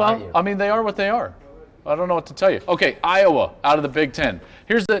that pot, well, aren't you? I mean, they are what they are. I don't know what to tell you. Okay, Iowa out of the Big Ten.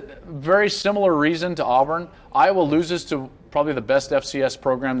 Here's the very similar reason to Auburn. Iowa loses to probably the best FCS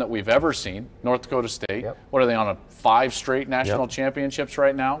program that we've ever seen, North Dakota State. Yep. What are they on, a 5 straight national championships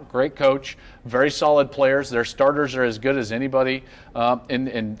right now? Great coach, very solid players. Their starters are as good as anybody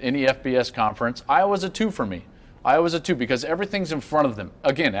in any FBS conference. Iowa's a 2 for me. Iowa's a 2 because everything's in front of them.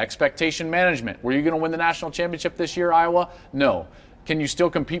 Again, expectation management. Were you going to win the national championship this year, Iowa? No. Can you still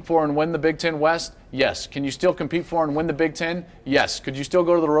compete for and win the Big Ten West? Yes. Can you still compete for and win the Big Ten? Yes. Could you still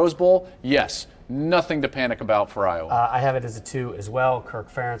go to the Rose Bowl? Yes. Nothing to panic about for Iowa. I have it as a 2 as well.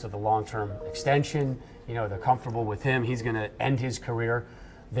 Kirk Ferentz with a long-term extension. They're comfortable with him. He's going to end his career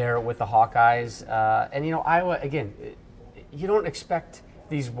there with the Hawkeyes. And Iowa, again, you don't expect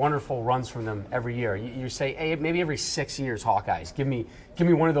these wonderful runs from them every year. You say, hey, maybe every 6 years, Hawkeyes, give me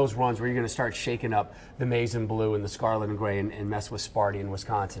one of those runs where you're going to start shaking up the maize and blue and the scarlet and gray and mess with Sparty and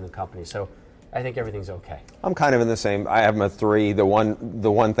Wisconsin and company. So I think everything's okay. I'm kind of in the same. I have them at 3. The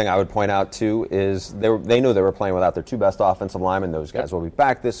one thing I would point out too is they knew they were playing without their 2 best offensive linemen. Those guys will be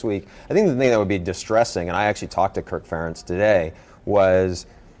back this week. I think the thing that would be distressing, and I actually talked to Kirk Ferentz today, was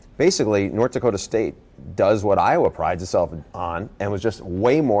basically North Dakota State does what Iowa prides itself on and was just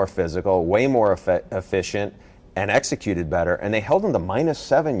way more physical, way more efficient, and executed better. And they held them to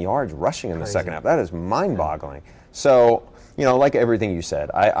 -7 yards rushing in the second half. That is mind-boggling. So, like everything you said,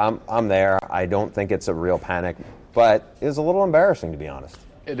 I'm there. I don't think it's a real panic, but it's a little embarrassing, to be honest.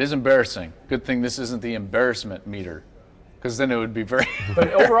 It is embarrassing. Good thing this isn't the embarrassment meter, because then it would be very.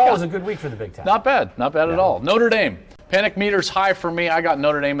 But overall, it was a good week for the Big Ten. Not bad at all. Notre Dame. Panic meter's high for me. I got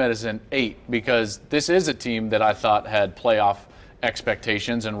Notre Dame as an 8 because this is a team that I thought had playoff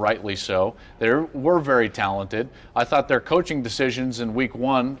expectations, and rightly so. They were very talented. I thought their coaching decisions in week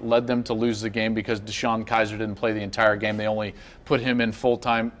 1 led them to lose the game because Deshaun Kaiser didn't play the entire game. They only put him in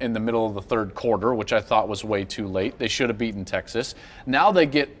full-time in the middle of the third quarter, which I thought was way too late. They should have beaten Texas. Now they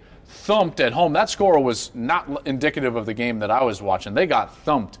get thumped at home. That score was not indicative of the game that I was watching. They got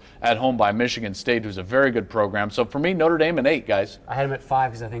thumped at home by Michigan State, who's a very good program. So for me, Notre Dame an 8, guys. I had them at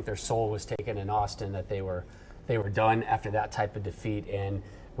 5 because I think their soul was taken in Austin, that they were done after that type of defeat. And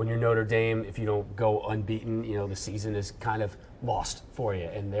when you're Notre Dame, if you don't go unbeaten, the season is kind of lost for you.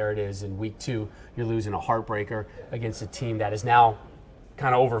 And there it is in week 2, you're losing a heartbreaker against a team that is now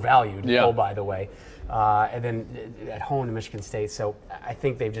kind of overvalued, by the way. And then at home to Michigan State. So I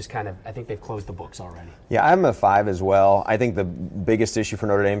think they've they've closed the books already. Yeah, I'm a 5 as well. I think the biggest issue for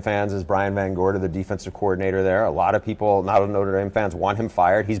Notre Dame fans is Brian Van Gorder, the defensive coordinator there. A lot of people, not Notre Dame fans, want him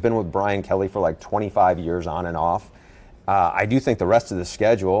fired. He's been with Brian Kelly for like 25 years on and off. I do think the rest of the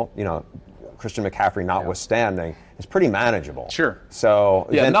schedule, Christian McCaffrey notwithstanding, is pretty manageable. Sure. So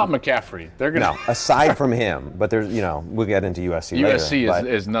not McCaffrey. They're gonna. No, aside from him, but there's we'll get into USC later. USC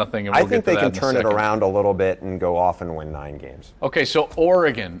is nothing. And we'll I think get to they can turn it around a little bit and go off and win 9 games. Okay, so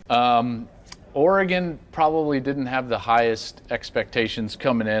Oregon. Oregon probably didn't have the highest expectations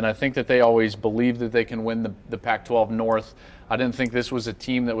coming in. I think that they always believed that they can win the Pac-12 North. I didn't think this was a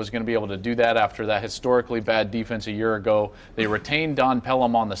team that was going to be able to do that after that historically bad defense a year ago. They retained Don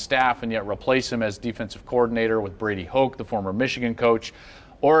Pelham on the staff and yet replace him as defensive coordinator with Brady Hoke, the former Michigan coach.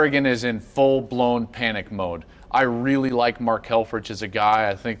 Oregon is in full-blown panic mode. I really like Mark Helfrich as a guy.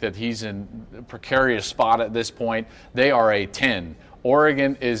 I think that he's in a precarious spot at this point. They are a 10.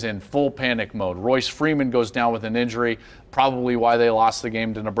 Oregon is in full panic mode. Royce Freeman goes down with an injury, probably why they lost the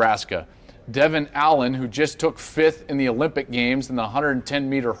game to Nebraska. Devin Allen, who just took 5th in the Olympic Games in the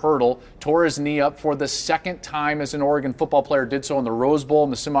 110-meter hurdle, tore his knee up for the second time as an Oregon football player, did so in the Rose Bowl in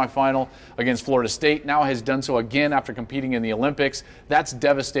the semifinal against Florida State, now has done so again after competing in the Olympics. That's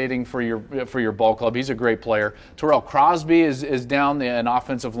devastating for your ball club. He's a great player. Terrell Crosby is down, an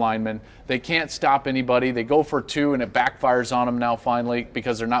offensive lineman. They can't stop anybody. They go for 2, and it backfires on them now finally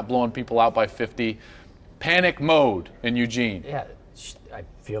because they're not blowing people out by 50. Panic mode in Eugene. Yeah. I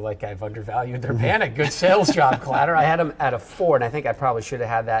feel like I've undervalued their panic. Good sales job, Clatter. I had them at a 4, and I think I probably should have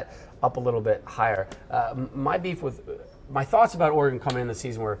had that up a little bit higher. My thoughts about Oregon coming in the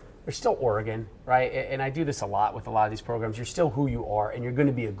season were they're still Oregon, right? And I do this a lot with a lot of these programs. You're still who you are, and you're going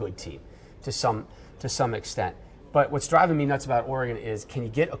to be a good team to some extent. But what's driving me nuts about Oregon is, can you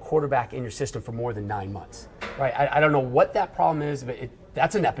get a quarterback in your system for more than 9 months? Right? I don't know what that problem is, but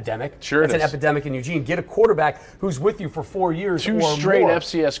that's an epidemic. Sure, it's an epidemic in Eugene. Get a quarterback who's with you for 4 years or more. 2 straight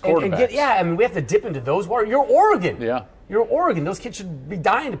FCS quarterbacks. We have to dip into those waters. You're Oregon. Yeah. You're Oregon. Those kids should be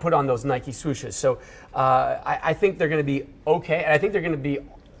dying to put on those Nike swooshes. So I think they're going to be okay, and I think they're going to be.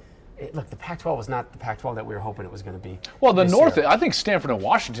 Look, the Pac-12 was not the Pac-12 that we were hoping it was going to be. Well, the North, I think Stanford and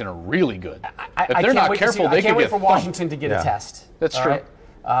Washington are really good. If they're not careful, they could get I can't wait for Washington to get a test. That's true. Right?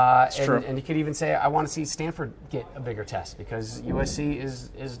 That's true. And you could even say, I want to see Stanford get a bigger test because USC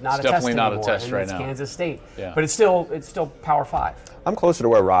is not it's a test definitely anymore. not a test right it's now. Kansas State. Yeah. But it's still Power 5. I'm closer to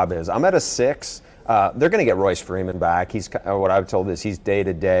where Rob is. I'm at a 6. They're going to get Royce Freeman back. He's what I've told is he's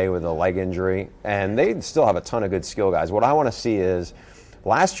day-to-day with a leg injury, and they still have a ton of good skill guys. What I want to see is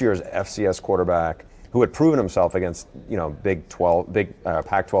last year's FCS quarterback who had proven himself against big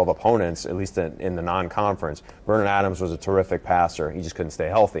Pac-12 opponents, at least in the non-conference. Vernon Adams was a terrific passer. He just couldn't stay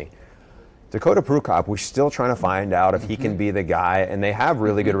healthy. Dakota Prukop, we're still trying to find out if he can be the guy, and they have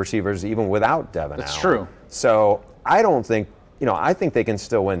really good receivers even without Devin Allen. That's true. So I don't think, I think they can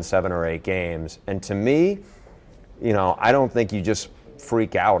still win 7 or 8 games. And to me, I don't think you just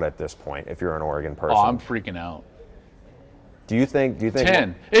freak out at this point if you're an Oregon person. Oh, I'm freaking out. Do you think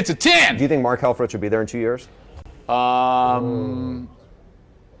 10. It's a 10. Do you think Mark Helfrich will be there in 2 years? I'm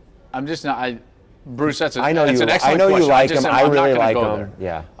just not. Bruce, that's an I know excellent you question. like him. I I'm really not like go him. there.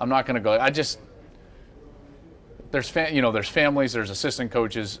 Yeah. I'm not going to go. There's families, there's assistant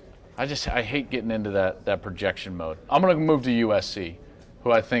coaches. I hate getting into that projection mode. I'm going to move to USC,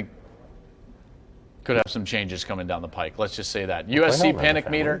 who I think could have some changes coming down the pike. Let's just say that. USC panic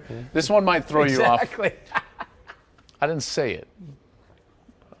meter. This one might throw you off. Exactly. I didn't say it.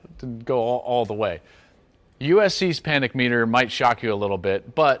 Didn't go all the way. USC's panic meter might shock you a little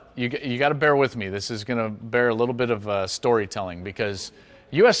bit, but you got to bear with me. This is going to bear a little bit of storytelling because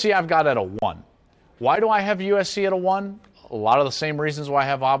USC I've got at a 1. Why do I have USC at a 1? A lot of the same reasons why I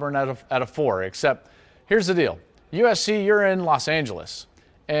have Auburn at a 4, except here's the deal. USC, you're in Los Angeles,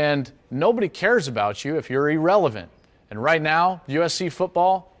 and nobody cares about you if you're irrelevant. And right now, USC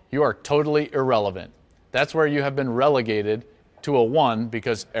football, you are totally irrelevant. That's where you have been relegated to a 1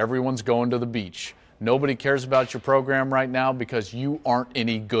 because everyone's going to the beach. Nobody cares about your program right now because you aren't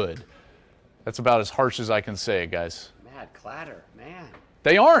any good. That's about as harsh as I can say it, guys. Matt Clatter, man.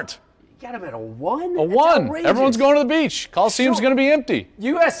 They aren't. You got him at a 1? A 1. Everyone's going to the beach. Coliseum's going to be empty.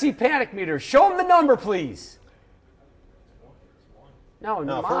 USC panic meter. Show him the number, please. No, mine.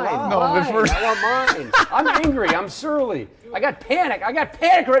 No, Mine. for- I want mine. I'm angry. I'm surly. I got panic. I got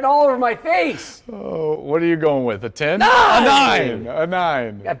panic written all over my face. Oh, what are you going with? A 10? 9! A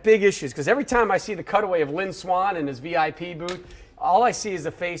 9. Got big issues because every time I see the cutaway of Lynn Swann in his VIP booth, all I see is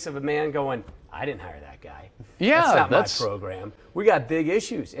the face of a man going, I didn't hire that guy. Yeah, that's not my program. We got big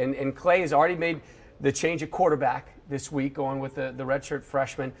issues. And Clay has already made the change at quarterback this week, going with the redshirt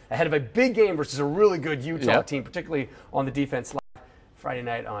freshman ahead of a big game versus a really good Utah team, particularly on the defense line Friday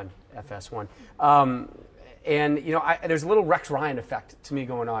night on FS1. And, there's a little Rex Ryan effect to me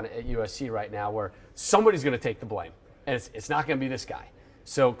going on at USC right now where somebody's going to take the blame, and it's not going to be this guy.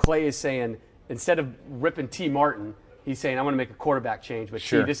 So Clay is saying, instead of ripping T. Martin, he's saying, I'm going to make a quarterback change. But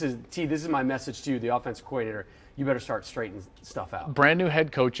sure. This is my message to you, the offensive coordinator. You better start straightening stuff out. Brand new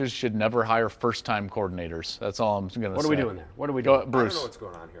head coaches should never hire first-time coordinators. That's all I'm going to say. What are we doing there? What are we doing? Bruce. I don't know what's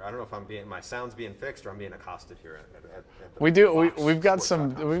going on here. I don't know if my sound's being fixed or I'm being accosted here. We've got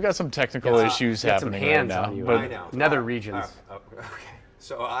some technical issues happening right now. On you, I know. Nether regions. Okay.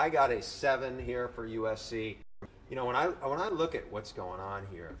 So I got a 7 here for USC. When I look at what's going on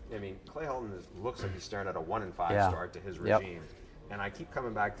here, I mean, Clay Helton looks like he's staring at a 1-5 start to his regime. And I keep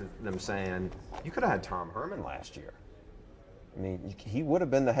coming back to them saying, you could have had Tom Herman last year. I mean, he would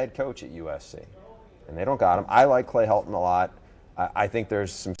have been the head coach at USC. And they don't got him. I like Clay Helton a lot. I think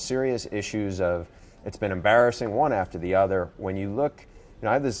there's some serious issues of, it's been embarrassing one after the other. When you look,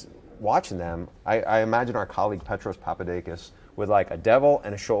 I have this, watching them, I imagine our colleague Petros Papadakis with like a devil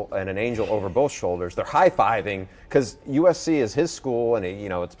and an angel over both shoulders. They're high-fiving because USC is his school and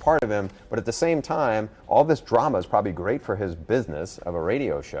it's part of him. But at the same time, all this drama is probably great for his business of a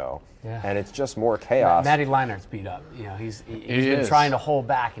radio show. Yeah. And it's just more chaos. Matty Leinert's beat up. He's been trying to hold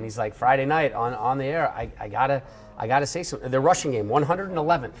back, and he's like, Friday night on the air, I gotta say something. The rushing game,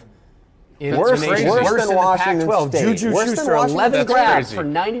 111th. Worse than Washington Pac-12. State. Juju Worse Schuster, 11 grabs crazy. for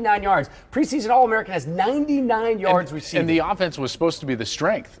 99 yards. Preseason All-American has 99 yards receiving. And the offense was supposed to be the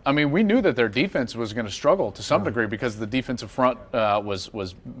strength. I mean, we knew that their defense was going to struggle to some degree because the defensive front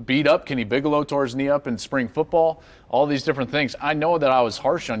was beat up. Kenny Bigelow tore his knee up in spring football. All these different things. I know that I was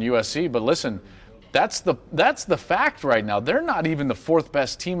harsh on USC, but listen, that's the fact right now. They're not even the 4th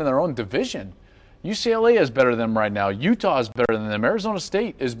best team in their own division. UCLA is better than them right now. Utah is better than them. Arizona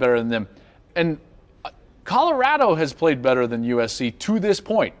State is better than them. And Colorado has played better than USC to this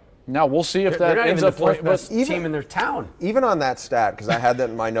point. Now, we'll see if that ends up playing. They're not even the 4th best team in their town. Even on that stat, because I had that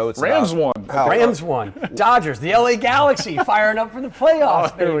in my notes. Rams won. Rams won. Dodgers, the LA Galaxy, firing up for the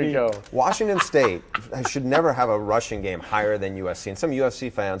playoffs. There we go. Washington State should never have a rushing game higher than USC. And some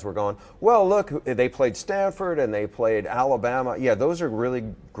USC fans were going, well, look, they played Stanford and they played Alabama. Yeah, those are really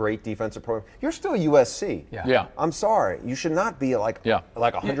great defensive programs. You're still USC. Yeah. I'm sorry. You should not be like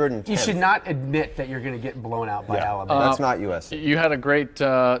 110. You should not admit that you're going to get blown out by Alabama. That's not USC. You had a great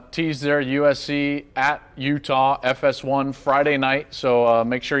tease there, USC at Utah, FS1 Friday night. So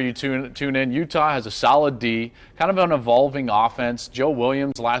make sure you tune in. Utah has a solid D, kind of an evolving offense. Joe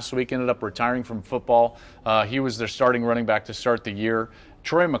Williams last week ended up retiring from football. He was their starting running back to start the year.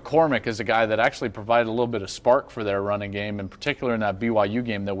 Troy McCormick is a guy that actually provided a little bit of spark for their running game, in particular in that BYU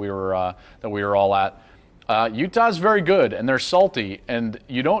game that we were all at. Utah's very good, and they're salty, and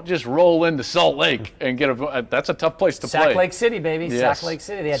you don't just roll into Salt Lake and get that's a tough place to play. Sack Lake City, baby. Yes. Sack Lake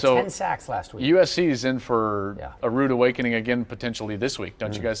City. They had 10 sacks last week. USC is in for a rude awakening again, potentially this week.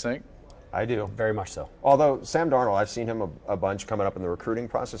 Don't you guys think? I do. Very much so. Although Sam Darnold, I've seen him a bunch coming up in the recruiting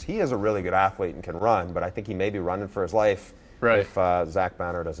process. He is a really good athlete and can run, but I think he may be running for his life if Zach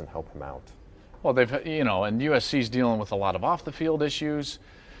Banner doesn't help him out. Well, and USC's dealing with a lot of off-the-field issues.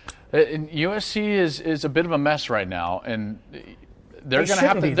 And USC is a bit of a mess right now, and they're going to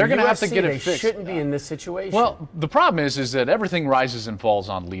have to get it fixed. They shouldn't be in this situation. Well, the problem is that everything rises and falls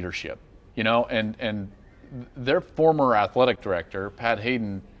on leadership, and their former athletic director, Pat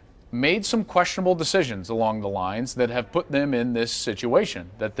Hayden, made some questionable decisions along the lines that have put them in this situation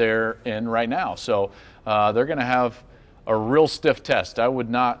that they're in right now. So they're going to have a real stiff test. I would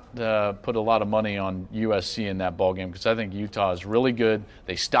not put a lot of money on USC in that ballgame because I think Utah is really good.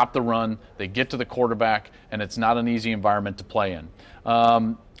 They stop the run, they get to the quarterback, and it's not an easy environment to play in.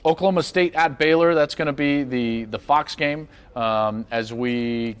 Oklahoma State at Baylor, that's going to be the Fox game. As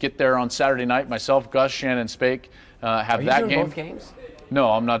we get there on Saturday night, myself, Gus, Shannon Spake have that game. Are you doing both games? No,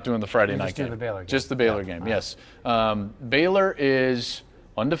 I'm not doing the Friday night game. Just the Baylor game. Just the Baylor game, yes. Baylor is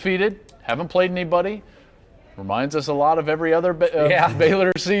undefeated, haven't played anybody. Reminds us a lot of every other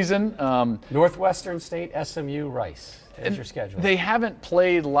Baylor season. Northwestern State, SMU, Rice. There's your schedule. They haven't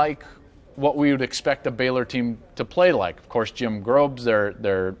played like what we would expect a Baylor team to play like. Of course, Jim Grobe's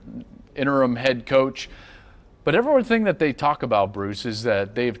their interim head coach. But everything that they talk about, Bruce, is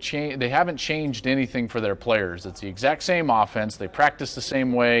that they haven't changed anything for their players. It's the exact same offense. They practice the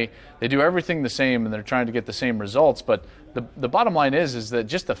same way. They do everything the same, and they're trying to get the same results. But the bottom line is that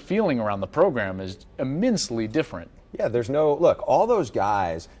just the feeling around the program is immensely different. Yeah, there's no – look, all those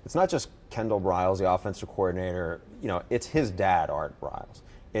guys, it's not just Kendall Briles, the offensive coordinator. It's his dad, Art Briles.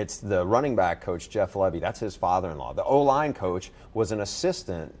 It's the running back coach, Jeff Levy. That's his father-in-law. The O-line coach was an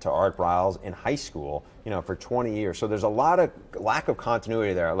assistant to Art Briles in high school, for 20 years. So there's a lot of lack of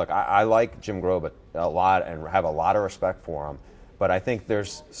continuity there. Look, I like Jim Grobe a lot and have a lot of respect for him. But I think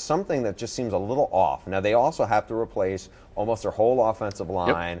there's something that just seems a little off. Now, they also have to replace almost their whole offensive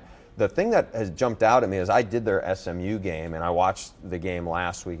line. Yep. The thing that has jumped out at me is I did their SMU game, and I watched the game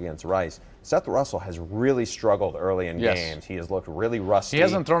last week against Rice. Seth Russell has really struggled early in games. He has looked really rusty. He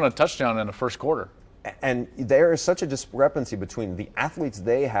hasn't thrown a touchdown in the first quarter. And there is such a discrepancy between the athletes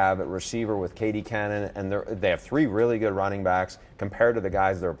they have at receiver with Katie Cannon, and they have 3 really good running backs compared to the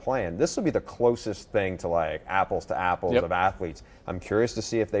guys they're playing. This will be the closest thing to apples to apples of athletes. I'm curious to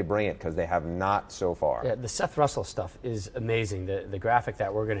see if they bring it because they have not so far. Yeah, the Seth Russell stuff is amazing. The graphic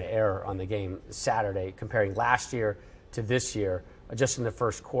that we're going to air on the game Saturday, comparing last year to this year, just in the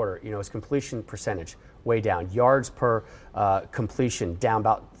first quarter, his completion percentage way down. Yards per completion down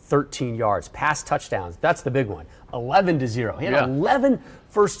about 13 yards. Pass touchdowns, that's the big one. 11-0. He had 11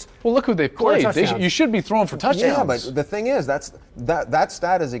 first. Well, look who they played. You should be throwing for touchdowns. Yeah, but the thing is, that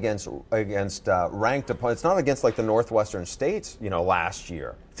stat is against ranked opponents. It's not against the Northwestern States, last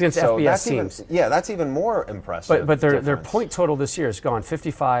year. It's against FBS teams. That's even more impressive. But their point total this year has gone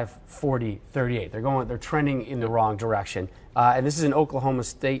 55, 40, 38. They're trending in the wrong direction. And this is an Oklahoma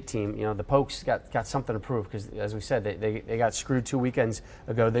State team. The Pokes got something to prove because, as we said, they got screwed 2 weekends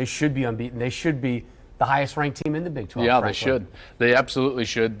ago. They should be unbeaten. They should be the highest ranked team in the Big 12. Yeah, frankly. They should. They absolutely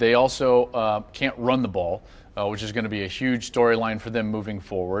should. They also can't run the ball, which is going to be a huge storyline for them moving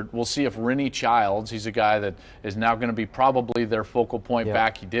forward. We'll see if Rennie Childs, he's a guy that is now going to be probably their focal point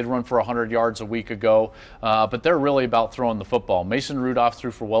back. He did run for 100 yards a week ago, but they're really about throwing the football. Mason Rudolph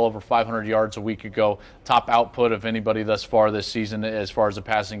threw for well over 500 yards a week ago. Top output of anybody thus far this season as far as the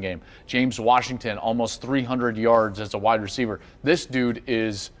passing game. James Washington, almost 300 yards as a wide receiver. This dude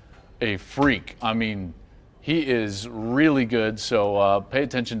is a freak. I mean, he is really good, so pay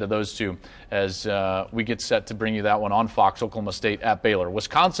attention to those two as we get set to bring you that one on Fox. Oklahoma State at Baylor.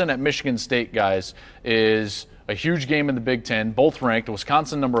 Wisconsin at Michigan State, guys, is a huge game in the Big Ten, both ranked.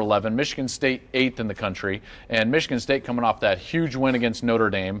 Wisconsin number 11, Michigan State 8th in the country, and Michigan State coming off that huge win against Notre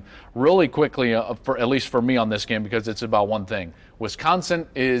Dame. Really quickly, at least for me on this game, because it's about one thing. Wisconsin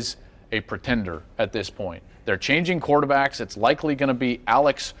is a pretender at this point. They're changing quarterbacks. It's likely going to be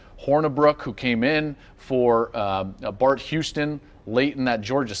Alex Hornibrook, who came in for Bart Houston late in that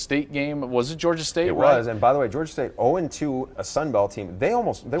Georgia State game. Was it Georgia State? It was. And by the way, Georgia State 0-2, a Sun Belt team. They were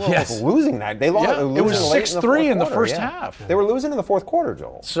almost losing that. They lost. Yeah, it was 6-3 in the first half. They were losing in the fourth quarter,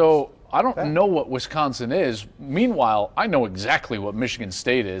 Joel. So I don't know what Wisconsin is. Meanwhile, I know exactly what Michigan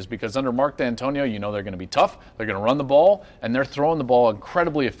State is because under Mark D'Antonio, they're going to be tough. They're going to run the ball, and they're throwing the ball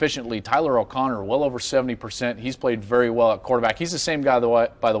incredibly efficiently. Tyler O'Connor, well over 70%. He's played very well at quarterback. He's the same guy,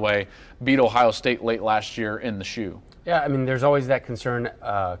 by the way, beat Ohio State late last year in the shoe. Yeah, I mean, there's always that concern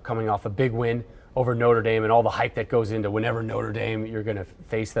coming off a big win over Notre Dame and all the hype that goes into whenever Notre Dame you're going to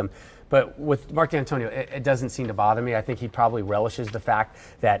face them. But with Mark D'Antonio, it doesn't seem to bother me. I think he probably relishes the fact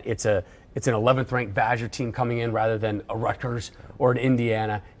that it's a it's an 11th ranked Badger team coming in rather than a Rutgers or an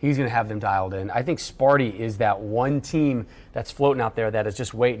Indiana. He's going to have them dialed in. I think Sparty is that one team that's floating out there that is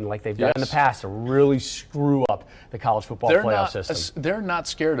just waiting, like they've done in the past, to really screw up the college football playoff system. They're not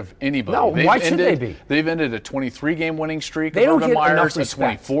scared of anybody. No, why should they be? They've ended a 23-game winning streak They of don't Urban get Meyer, enough a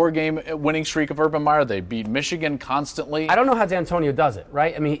respect. 24-game winning streak of Urban Meyer. They beat Michigan constantly. I don't know how D'Antonio does it,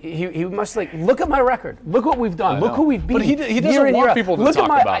 right? I mean, he must look at my record. Look what we've done. Look who we've beaten. But he doesn't want people to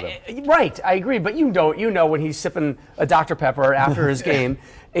talk about him. Right, I agree. But you know when he's sipping a Dr. Pepper after his game,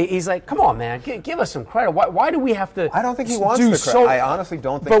 he's like, come on, man, give us some credit. Why do we have to I don't think he wants the credit. I honestly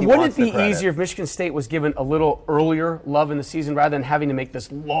don't think he wants the credit. But wouldn't it be easier if Michigan State was given a little earlier love in the season rather than having to make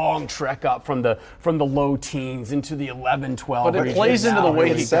this long trek up from the low teens into the 11, 12? But it plays into the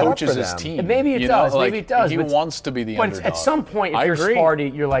way he coaches his team. Maybe it does. Maybe it does. He wants to be the underdog. But at some point, if you're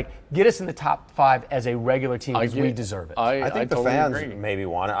Sparty, you're like, get us in the top 5 as a regular team because we deserve it. I think the totally fans agree. maybe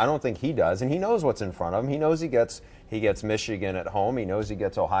want it. I don't think he does, and he knows what's in front of him. He knows he gets Michigan at home. He knows he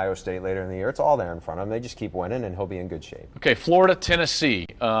gets Ohio State later in the year. It's all there in front of him. They just keep winning, and he'll be in good shape. Okay, Florida, Tennessee.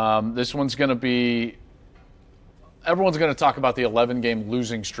 This one's going to be – everyone's going to talk about the 11-game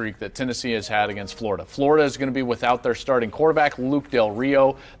losing streak that Tennessee has had against Florida. Florida is going to be without their starting quarterback, Luke Del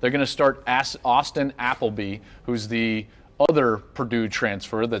Rio. They're going to start Austin Appleby, who's the other Purdue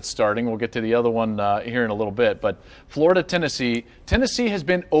transfer that's starting. We'll get to the other one here in a little bit. But Florida, Tennessee. Tennessee has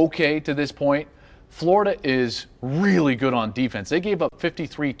been okay to this point. Florida is really good on defense. They gave up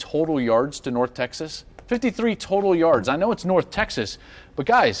 53 total yards to North Texas. 53 total yards. I know it's North Texas, but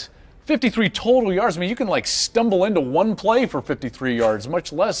guys, 53 total yards. I mean, you can stumble into one play for 53 yards,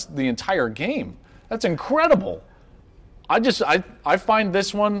 much less the entire game. That's incredible. I find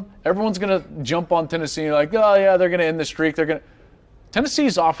this one, everyone's going to jump on Tennessee like, oh yeah, they're going to end the streak.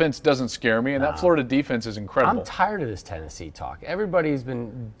 Tennessee's offense doesn't scare me, and that Florida defense is incredible. I'm tired of this Tennessee talk. Everybody's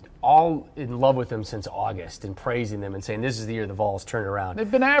been all in love with them since August and praising them and saying this is the year the Vols turn around.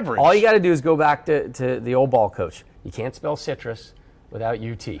 They've been average. All you got to do is go back to the old ball coach. You can't spell citrus without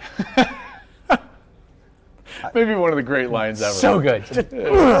UT. Maybe one of the great lines ever. So good.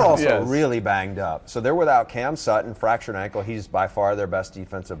 They're also really banged up. So they're without Cam Sutton, fractured ankle. He's by far their best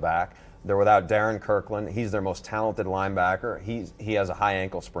defensive back. They're without Darren Kirkland. He's their most talented linebacker. He has a high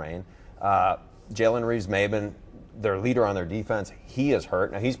ankle sprain. Jalen Reeves-Maben, their leader on their defense, he is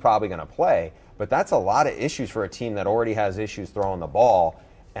hurt. Now, he's probably going to play, but that's a lot of issues for a team that already has issues throwing the ball.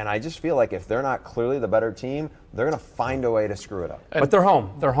 And I just feel like if they're not clearly the better team, they're going to find a way to screw it up. But they're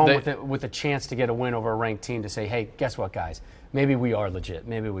home. They're home with a chance to get a win over a ranked team to say, hey, guess what, guys? Maybe we are legit.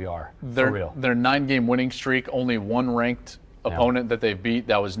 Maybe we are for real. Their 9-game winning streak, only one ranked opponent that they beat,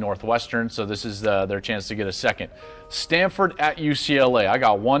 that was Northwestern, so this is their chance to get a second. Stanford at UCLA. I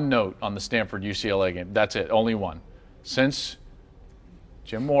got one note on the Stanford-UCLA game. That's it, only one. Since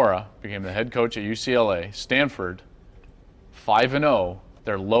Jim Mora became the head coach at UCLA, Stanford, 5-0,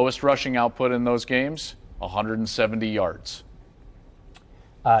 their lowest rushing output in those games, 170 yards.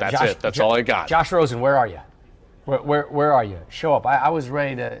 That's it. That's all I got. Josh Rosen, where are you? Where are you? Show up. I was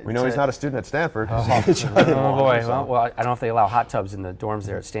ready to. We know he's not a student at Stanford. Oh boy. Well, I don't know if they allow hot tubs in the dorms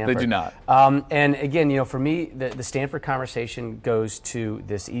there at Stanford. They do not. And again, for me, the Stanford conversation goes to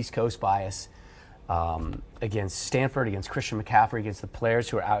this East Coast bias against Stanford, against Christian McCaffrey, against the players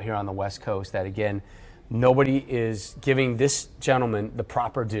who are out here on the West Coast. That again, nobody is giving this gentleman the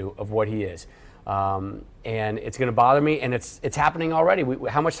proper due of what he is. And it's going to bother me, and it's happening already.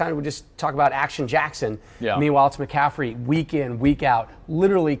 How much time did we just talk about Action Jackson? Yeah. Meanwhile, it's McCaffrey week in, week out,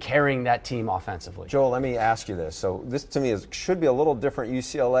 literally carrying that team offensively. Joel, let me ask you this. So this, to me, should be a little different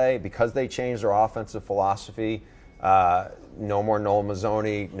UCLA because they changed their offensive philosophy. No more Noel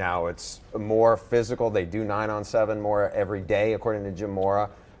Mazzoni. Now it's more physical. They do 9-on-7 more every day, according to Jim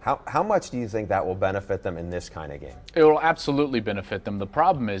Mora. How much do you think that will benefit them in this kind of game? It will absolutely benefit them. The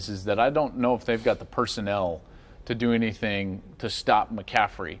problem is that I don't know if they've got the personnel to do anything to stop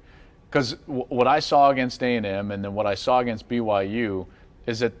McCaffrey. Because what I saw against A&M and then what I saw against BYU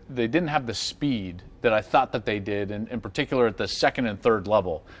is that they didn't have the speed that I thought that they did, in particular at the second and third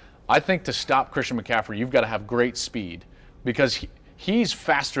level. I think to stop Christian McCaffrey, you've got to have great speed because he's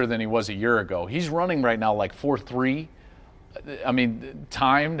faster than he was a year ago. He's running right now like 4.3. I mean,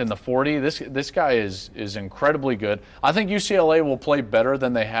 timed in the 40. This guy is incredibly good. I think UCLA will play better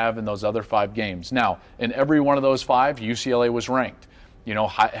than they have in those other 5 games. Now, in every one of those 5, UCLA was ranked.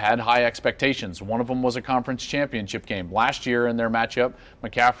 Had high expectations. One of them was a conference championship game. Last year in their matchup,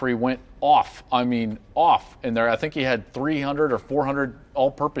 McCaffrey went off. I mean, off in there. I think he had 300 or 400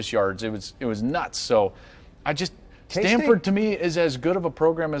 all-purpose yards. It was nuts. So, Stanford, to me, is as good of a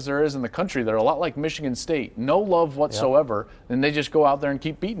program as there is in the country. They're a lot like Michigan State. No love whatsoever, and they just go out there and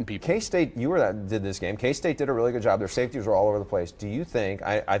keep beating people. K-State, did this game. K-State did a really good job. Their safeties were all over the place. Do you think,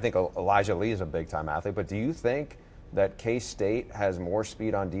 I think Elijah Lee is a big-time athlete, but do you think that K-State has more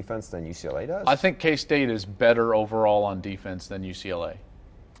speed on defense than UCLA does? I think K-State is better overall on defense than UCLA.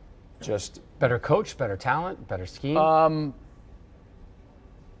 Just better coach, better talent, better scheme?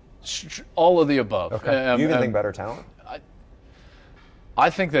 All of the above. Okay. You even think better talent? I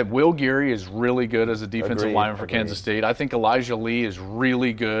think that Will Geary is really good as a defensive lineman for Kansas State. I think Elijah Lee is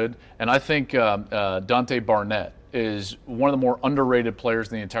really good. And I think Dante Barnett is one of the more underrated players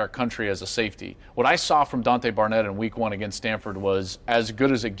in the entire country as a safety. What I saw from Dante Barnett in week 1 against Stanford was as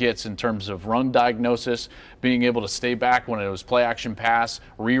good as it gets in terms of run diagnosis, being able to stay back when it was play action pass,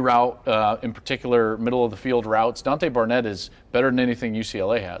 reroute, in particular middle of the field routes. Dante Barnett is better than anything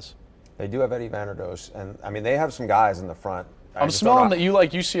UCLA has. They do have Eddie Vanderdoes, and I mean they have some guys in the front. I'm smelling that you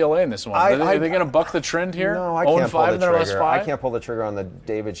like UCLA in this one. Are they going to buck the trend here? No, I can't pull the trigger. I can't pull the trigger on the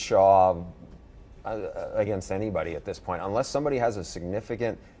David Shaw against anybody at this point, unless somebody has a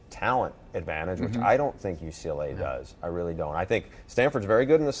significant talent advantage, which I don't think UCLA does. I really don't. I think Stanford's very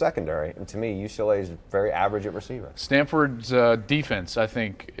good in the secondary, and to me, UCLA is very average at receiver. Stanford's defense, I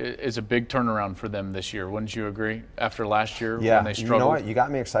think, is a big turnaround for them this year. Wouldn't you agree? After last year when they struggled? You know what? You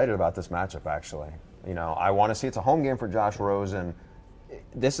got me excited about this matchup, actually. You know, I want to see it's a home game for Josh Rosen.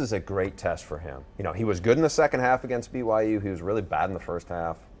 This is a great test for him. You know, he was good in the second half against BYU. He was really bad in the first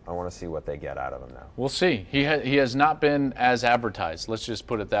half. I want to see what they get out of him now. We'll see. He has not been as advertised. Let's just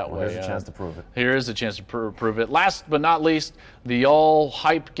put it that way. Here's a chance to prove it. Here is a chance to prove it. Last but not least, the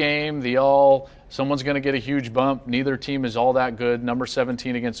all-hype game, someone's going to get a huge bump. Neither team is all that good. Number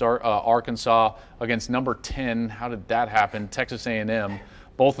 17 against Arkansas, against number 10. How did that happen? Texas A&M.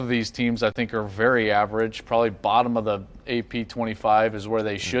 Both of these teams, I think, are very average. Probably bottom of the AP 25 is where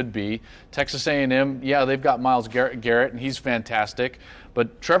they should be. Texas A&M, they've got Myles Garrett, and he's fantastic.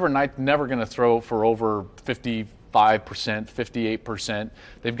 But Trevor Knight's never going to throw for over 55%, 58%.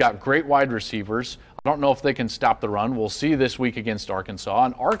 They've got great wide receivers. I don't know if they can stop the run. We'll see this week against Arkansas.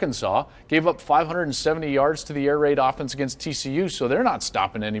 And Arkansas gave up 570 yards to the air raid offense against TCU, so they're not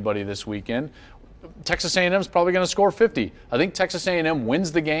stopping anybody this weekend. Texas A&M is probably going to score 50. I think Texas A&M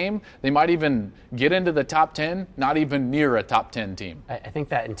wins the game. They might even get into the top 10, not even near a top 10 team. I think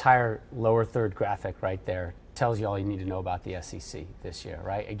that entire lower third graphic right there tells you all you need to know about the SEC this year,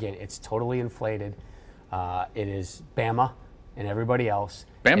 right? Again, it's totally inflated. It is Bama and everybody else.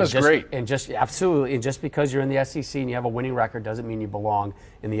 Bama's great. Absolutely. And just because you're in the SEC and you have a winning record doesn't mean you belong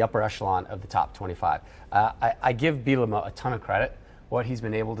in the upper echelon of the top 25. I give Bielema a ton of credit, what he's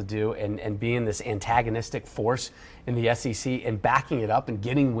been able to do and being this antagonistic force in the SEC and backing it up and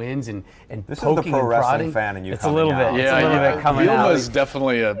getting wins and this poking is the pro and wrestling prodding. fan in you. It's a little bit. Yeah, it's a little bit coming out. Bielema's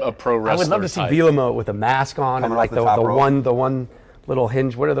definitely a pro wrestler. I would love to see Bielema with a mask on and like the one little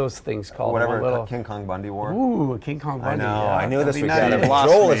hinge. What are those things called? Whatever King Kong Bundy wore. Ooh, King Kong Bundy. I know. Yeah. I knew this would nice. get him. You've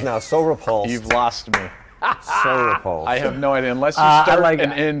Joel lost is me. now so repulsed. You've lost me. So repulsed. I have no idea. Unless you start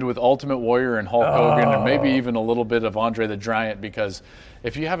and end with Ultimate Warrior and Hulk Hogan and maybe even a little bit of Andre the Giant, because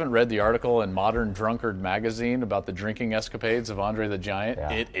if you haven't read the article in Modern Drunkard magazine about the drinking escapades of Andre the Giant,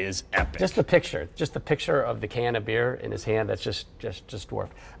 it is epic. Just the picture of the can of beer in his hand, that's just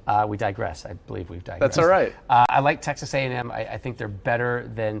dwarfed. We digress. I believe we've digressed. That's all right. I like Texas A&M. I think they're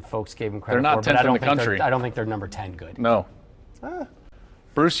better than folks gave them credit They're not for. 10th in the country. I don't think they're number 10 good. No.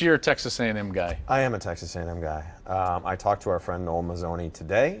 Bruce, you're a Texas A&M guy. I am a Texas A&M guy. I talked to our friend Noel Mazzoni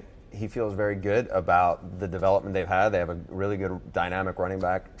today. He feels very good about the development they've had. They have a really good dynamic running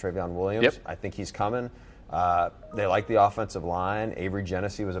back, Travion Williams. Yep. I think he's coming. They like the offensive line. Avery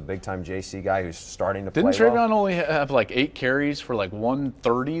Genesee was a big-time JC guy who's starting to play well. Didn't Travion only have like 8 carries for like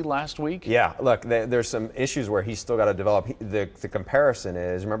 130 last week? Yeah, look, there's some issues where he's still got to develop. The comparison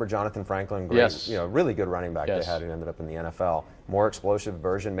is, remember Jonathan Franklin? Great, yes. Really good running back yes. they had who ended up in the NFL. More explosive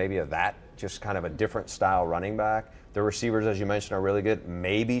version maybe of that, just kind of a different style running back. The receivers, as you mentioned, are really good.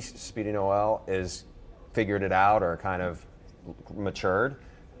 Maybe Speedy Noel is figured it out or kind of matured.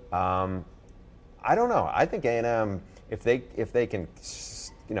 I don't know. I think A&M, if they can,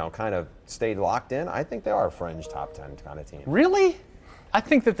 kind of stay locked in, I think they are a fringe top 10 kind of team. Really? I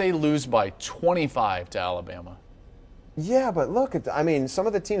think that they lose by 25 to Alabama. Yeah, but look, some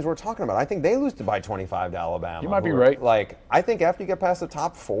of the teams we're talking about, I think they lose by 25 to Alabama. You might be right. I think after you get past the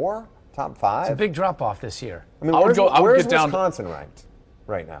top 4, top 5. It's a big drop-off this year. Where's Wisconsin ranked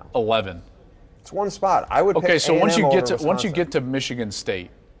right now? 11. It's one spot. I would pick so A&M once you over get to Wisconsin. once you get to Michigan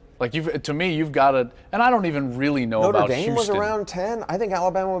State, Like, to me, you've got to, and I don't even really know Notre about Dame Houston. was around 10. I think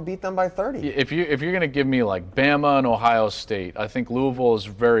Alabama would beat them by 30. If you're going to give me like Bama and Ohio State, I think Louisville is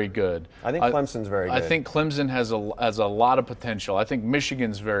very good. I think Clemson's very good. I think Clemson has a lot of potential. I think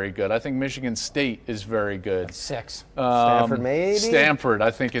Michigan's very good. I think Michigan State is very good. 6. Stanford maybe? Stanford,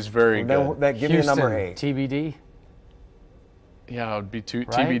 I think, is very good. Give me a number 8. TBD. Yeah, it would be Right?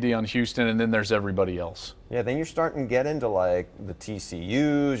 TBD on Houston, and then there's everybody else. Yeah, then you're starting to get into like the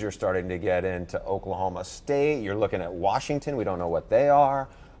TCUs. You're starting to get into Oklahoma State. You're looking at Washington. We don't know what they are.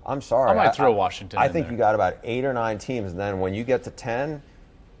 I'm sorry. I might throw Washington I in think there. you got about 8 or 9 teams. And then when you get to 10,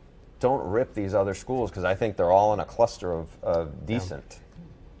 don't rip these other schools because I think they're all in a cluster of decent.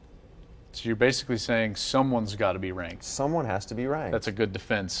 So you're basically saying someone's got to be ranked. Someone has to be ranked. That's a good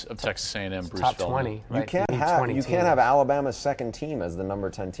defense of Texas A&M, Bruce Top Feldman. 20. You Right? can't need have 20 you can't teams. have Alabama's second team as the number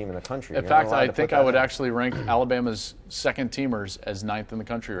 10 team in the country. In You're not fact, allowed I to put think that I would in. actually rank Alabama's second teamers as 9th in the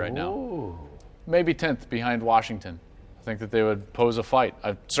country right now. Ooh. Maybe 10th behind Washington. I think that they would pose a fight.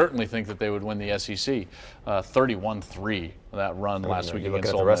 I certainly think that they would win the SEC. 31-3, that run last week You look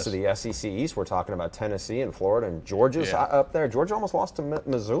against at Ole the rest Miss. of the SEC East. We're talking about Tennessee and Florida, and Georgia's up there. Georgia almost lost to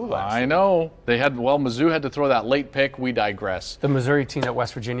Mizzou last I week. know. Mizzou had to throw that late pick. We digress. The Missouri team that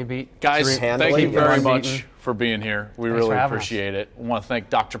West Virginia beat. Guys, handily, thank you very unbeaten. much for being here. We Thanks really for having us. appreciate it. I want to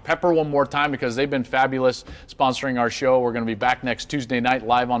thank Dr. Pepper one more time because they've been fabulous sponsoring our show. We're going to be back next Tuesday night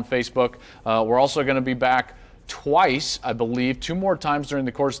live on Facebook. We're also going to be back twice, I believe, 2 more times during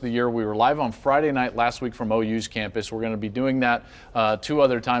the course of the year. We were live on Friday night last week from OU's campus. We're going to be doing that 2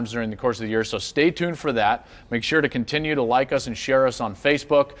 other times during the course of the year, so stay tuned for that. Make sure to continue to like us and share us on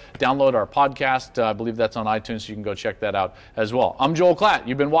Facebook. Download our podcast. I believe that's on iTunes, so you can go check that out as well. I'm Joel Klatt.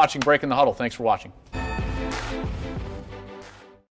 You've been watching Breaking the Huddle. Thanks for watching.